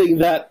is something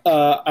that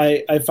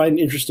I find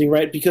interesting,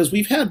 right? Because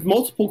we've had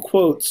multiple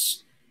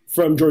quotes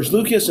from George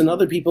Lucas and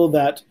other people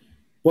that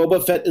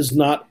Boba Fett is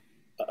not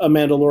a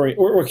Mandalorian.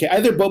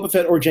 Either Boba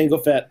Fett or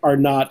Jango Fett are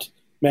not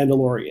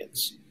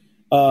Mandalorians.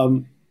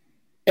 And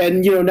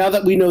now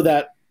that we know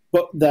that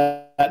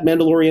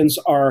Mandalorians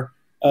are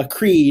a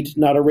creed,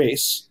 not a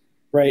race,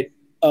 right?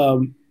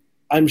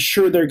 I'm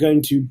sure they're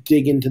going to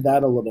dig into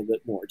that a little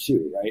bit more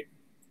too, right?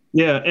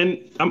 Yeah, and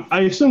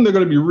I assume they're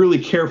going to be really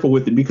careful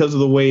with it because of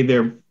the way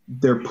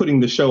they're putting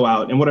the show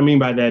out. And what I mean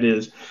by that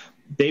is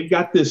they've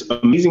got this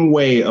amazing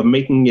way of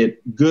making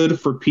it good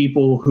for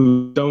people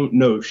who don't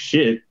know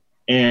shit,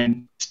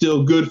 and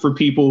still good for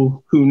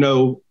people who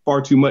know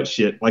far too much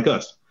shit, like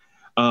us.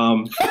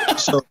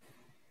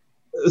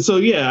 So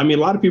yeah, I mean,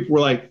 a lot of people were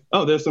like,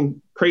 "Oh, there's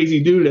some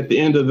crazy dude at the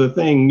end of the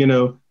thing,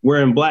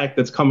 wearing black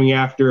that's coming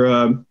after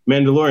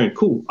Mandalorian.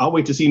 Cool. I'll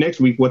wait to see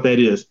next week what that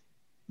is."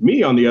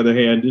 Me, on the other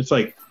hand, it's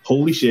like,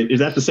 holy shit, is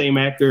that the same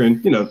actor?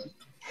 And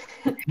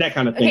that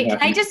kind of thing.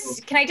 Okay,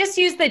 can I just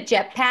use the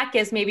jetpack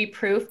as maybe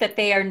proof that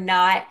they are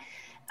not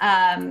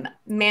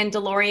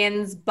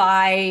Mandalorians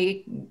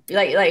by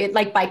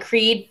like by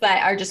creed,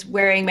 but are just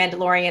wearing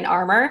Mandalorian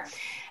armor?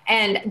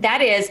 And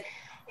that is,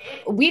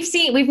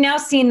 we've now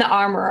seen the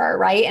armorer,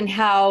 right? And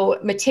how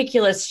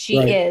meticulous she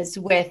is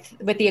with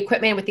the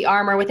equipment, with the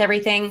armor, with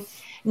everything.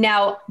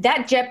 Now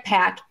that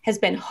jetpack has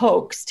been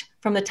hoaxed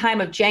from the time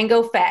of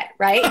Jango Fett,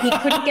 right? He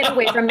couldn't get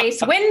away from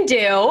Mace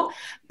Windu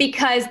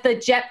because the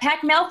jetpack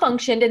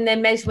malfunctioned, and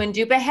then Mace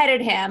Windu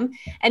beheaded him.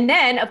 And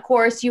then, of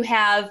course, you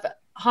have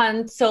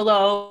Han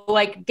Solo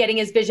getting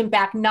his vision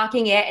back,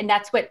 knocking it, and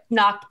that's what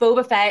knocked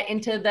Boba Fett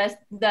into the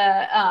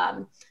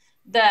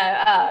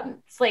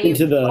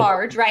slave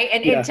barge, right?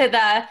 And into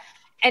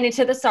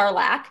the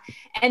Sarlacc.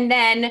 And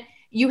then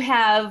you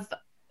have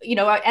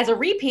as a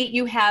repeat,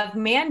 you have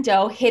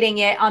Mando hitting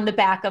it on the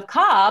back of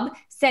Cobb,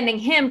 sending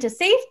him to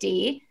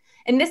safety.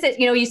 And this is,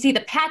 you see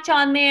the patch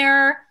on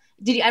there.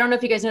 I don't know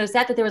if you guys noticed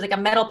that there was like a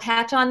metal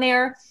patch on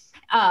there.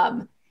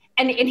 And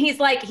he's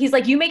like,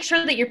 you make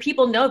sure that your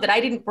people know that I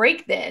didn't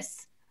break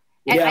this.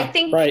 And I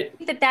think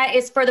that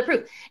is further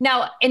proof.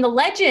 Now, in the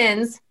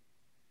Legends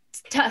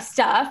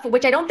stuff,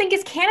 which I don't think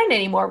is canon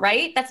anymore,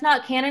 right? That's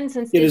not canon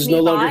since it is no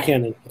longer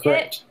canon.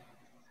 Correct.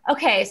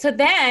 Okay. So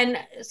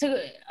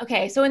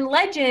in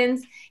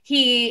Legends,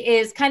 he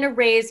is kind of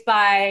raised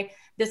by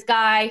this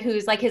guy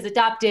who's like his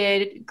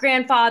adopted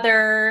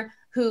grandfather,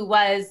 who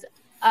was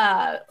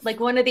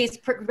like one of these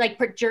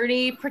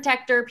journey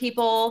protector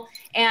people.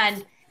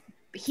 And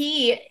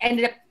he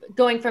ended up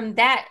going from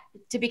that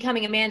to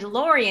becoming a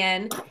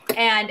Mandalorian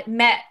and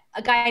met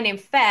a guy named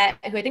Fett,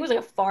 who I think was like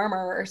a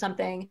farmer or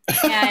something.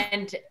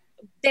 And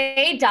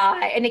they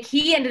die. And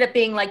he ended up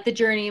being like the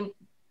journeyman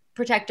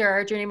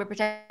protector.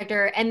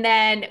 And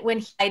then when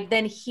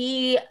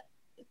he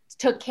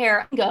took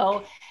care of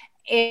Go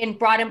and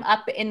brought him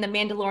up in the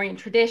Mandalorian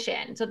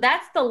tradition. So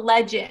that's the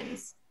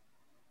Legends.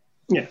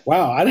 Yeah.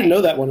 Wow. I didn't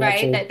know that one.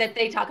 Right. That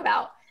they talk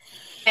about.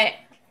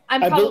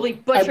 I'm probably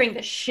butchering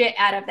the shit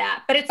out of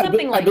that, but it's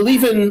something like that.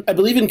 I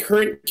believe in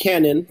current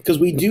canon, because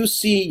we do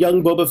see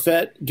young Boba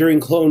Fett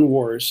during Clone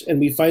Wars, and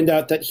we find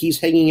out that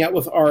he's hanging out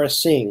with Aurra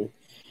Sing.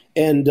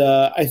 And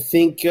I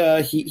think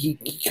he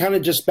kind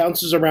of just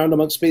bounces around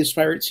amongst space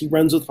pirates. He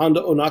runs with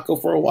Hondo Ohnaka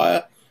for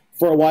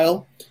a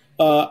while.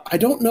 I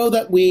don't know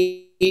that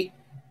we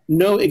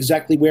know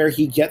exactly where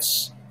he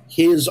gets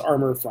his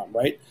armor from,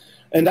 right?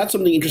 And that's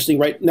something interesting,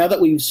 right? Now that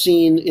we've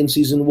seen in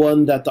season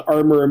 1 that the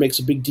armor makes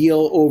a big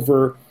deal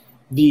over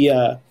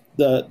the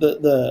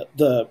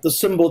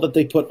symbol that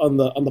they put on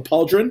the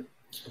pauldron,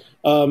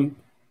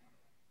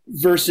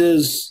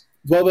 versus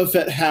Boba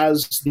Fett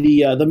has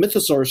the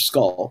mythosaur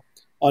skull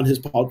on his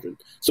pauldron.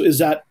 So is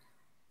that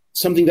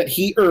something that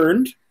he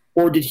earned,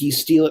 or did he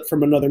steal it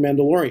from another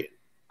Mandalorian?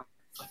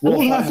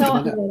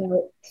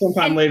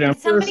 Sometime later, I'm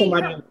sure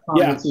somebody in the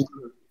comments is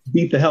going to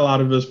beat the hell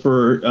out of us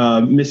for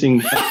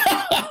missing.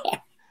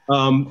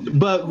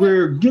 But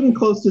we're getting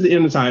close to the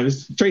end of time.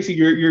 Tracy,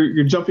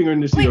 you're jumping in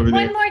the seat over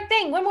there.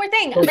 One more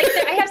thing. Like,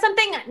 I have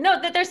something.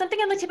 No, that there's something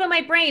on the tip of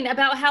my brain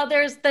about how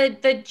there's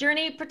the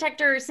journey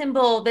protector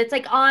symbol that's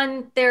like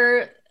on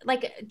their,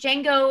 like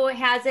Jango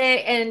has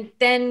it, and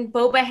then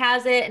Boba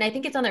has it, and I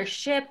think it's on their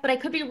ship, but I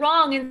could be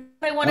wrong, and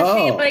I want to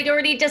say it, but I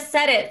already just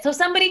said it. So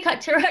somebody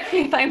correct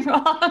me if I'm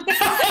wrong. All of a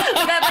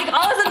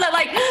sudden,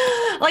 like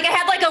I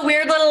had like a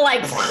weird little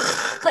like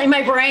in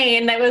my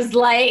brain that was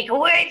like,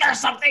 wait, there's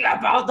something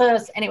about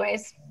this.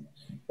 Anyways,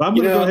 I'm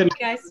gonna go ahead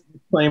and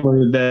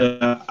disclaimer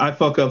that I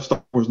fuck up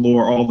Star Wars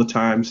lore all the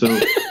time, so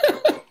you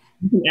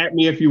can at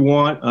me if you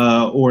want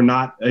or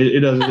not.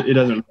 It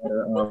doesn't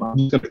matter. I'm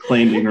just gonna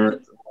claim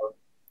ignorance.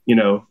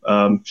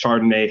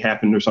 Chardonnay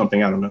happened or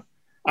something. I don't know.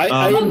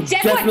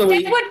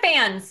 Deadwood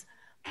fans.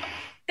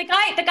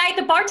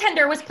 The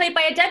bartender was played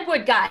by a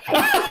Deadwood guy.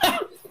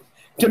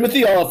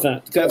 Timothy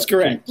Oliphant. That's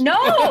correct. No,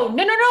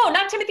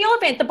 not Timothy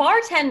Oliphant. The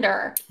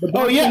bartender.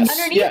 Yes.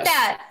 Underneath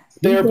that.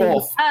 They're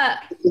both. The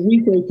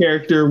Weekly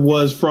character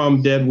was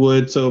from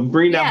Deadwood, so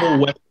bring that whole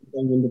Western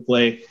thing into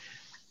play.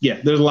 Yeah,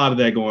 there's a lot of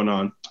that going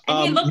on.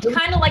 And he looked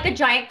kind of like a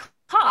giant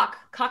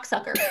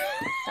cocksucker.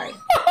 Sorry.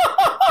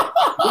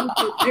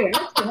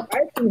 I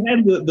actually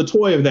had the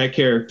toy of that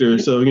character,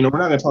 so we're not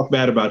going to talk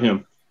bad about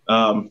him.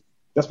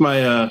 That's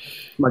my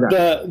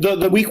guy.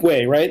 The weak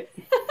way, right?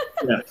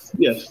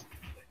 Yes.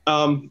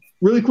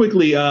 Really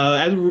quickly,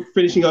 as we're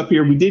finishing up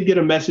here, we did get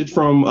a message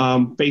from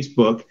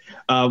Facebook.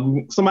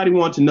 Somebody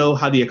wanted to know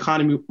how the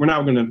economy. We're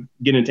not going to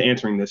get into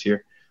answering this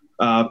here.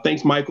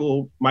 Thanks,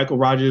 Michael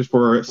Rogers,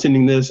 for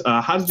sending this.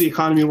 How does the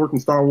economy work in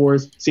Star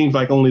Wars? Seems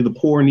like only the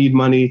poor need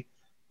money.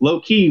 Low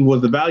key,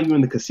 was the value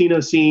in the casino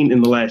scene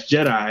in The Last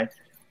Jedi.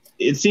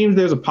 It seems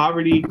there's a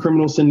poverty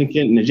criminal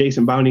syndicate and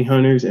adjacent bounty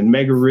hunters and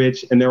mega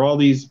rich, and there are all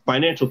these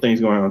financial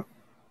things going on.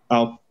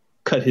 I'll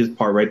cut his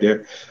part right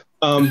there.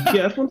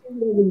 That's one thing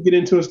we really get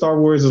into in Star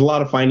Wars. There's a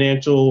lot of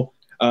financial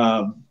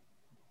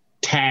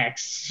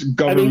tax,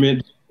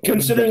 government.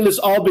 Considering this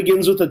all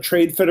begins with a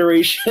trade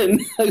federation.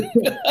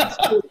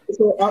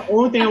 So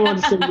only thing I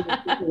want to say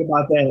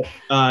about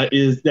that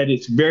is that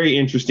it's very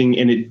interesting,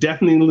 and it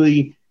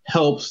definitely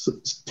helps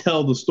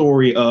tell the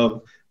story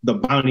of the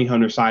bounty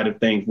hunter side of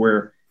things,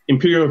 where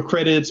Imperial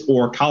credits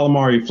or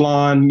calamari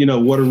flan,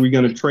 what are we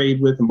going to trade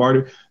with and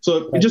barter?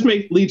 So it just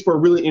leads for a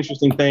really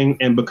interesting thing.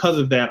 And because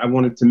of that, I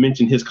wanted to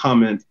mention his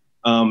comment.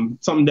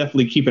 Something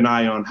definitely keep an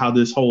eye on how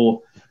this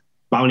whole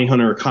bounty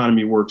hunter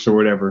economy works or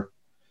whatever.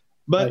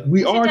 But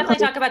we should definitely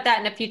talk about that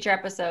in a future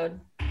episode.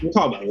 We'll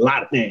talk about a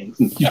lot of things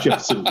in future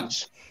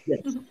episodes.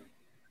 Yes.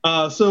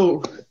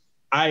 So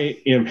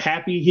I am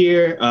happy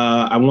here.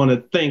 I want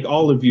to thank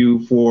all of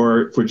you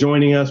for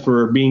joining us,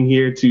 for being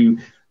here to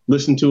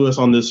listen to us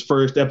on this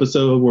first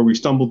episode where we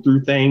stumbled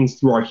through things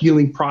through our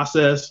healing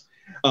process.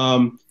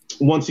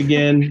 Once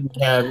again,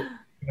 we have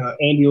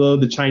Andy Lo,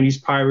 the Chinese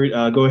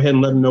pirate. Go ahead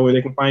and let them know where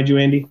they can find you,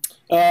 Andy.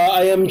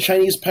 I am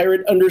Chinese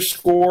Pirate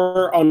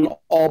 _ on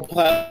all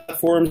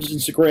platforms,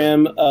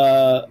 Instagram,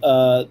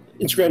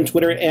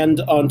 Twitter, and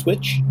on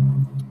Twitch.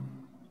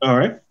 All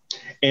right.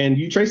 And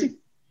you, Tracy?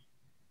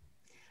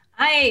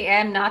 I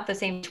am not the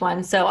same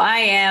one. So I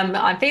am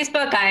on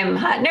Facebook. I'm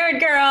Hot Nerd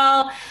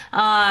Girl.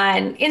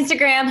 On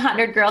Instagram, Hot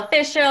Nerd Girl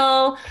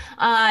Official.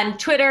 On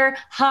Twitter,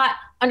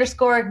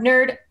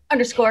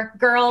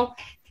 Hot_Nerd_Girl.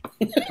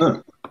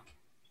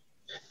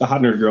 The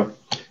Hot Nerd Girl.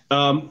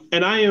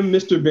 And I am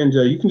Mr.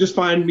 Benja. You can just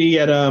find me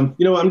at, I'm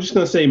just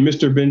going to say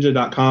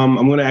MrBenja.com.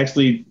 I'm going to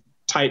actually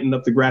tighten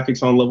up the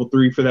graphics on level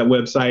 3 for that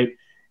website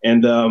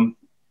and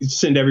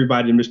send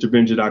everybody to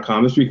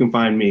MrBenja.com. That's where you can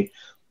find me.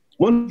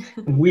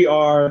 We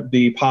are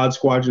the Pod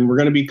Squadron. We're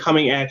going to be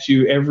coming at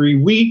you every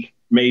week,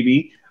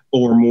 maybe,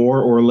 or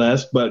more or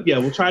less. But yeah,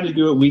 we'll try to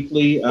do it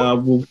weekly.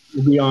 We'll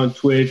be on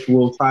Twitch.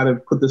 We'll try to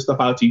put this stuff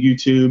out to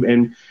YouTube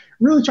and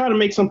really try to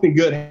make something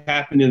good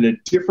happen in a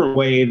different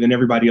way than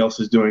everybody else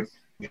is doing.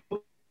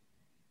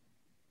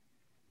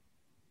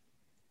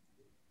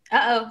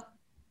 Uh-oh.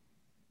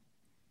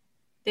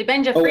 Did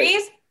Benja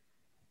freeze?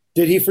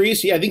 Did he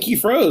freeze? Yeah, I think he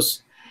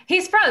froze.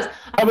 He's froze.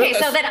 Okay,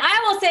 so then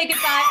I will say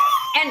goodbye,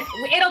 and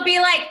it'll be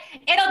like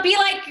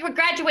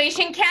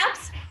graduation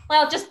caps.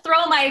 I'll just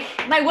throw my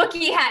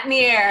Wookiee hat in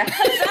the air.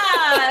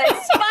 Huzzah!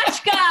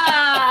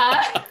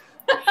 Spotchka!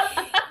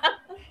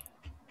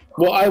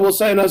 Well, I will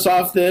sign us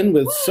off then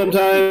with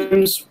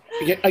sometimes,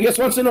 I guess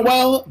once in a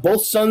while,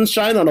 both suns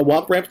shine on a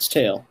Womp Rabbit's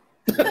tail.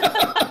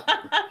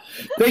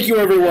 Thank you,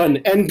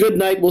 everyone, and good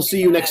night. We'll see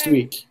you next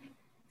week.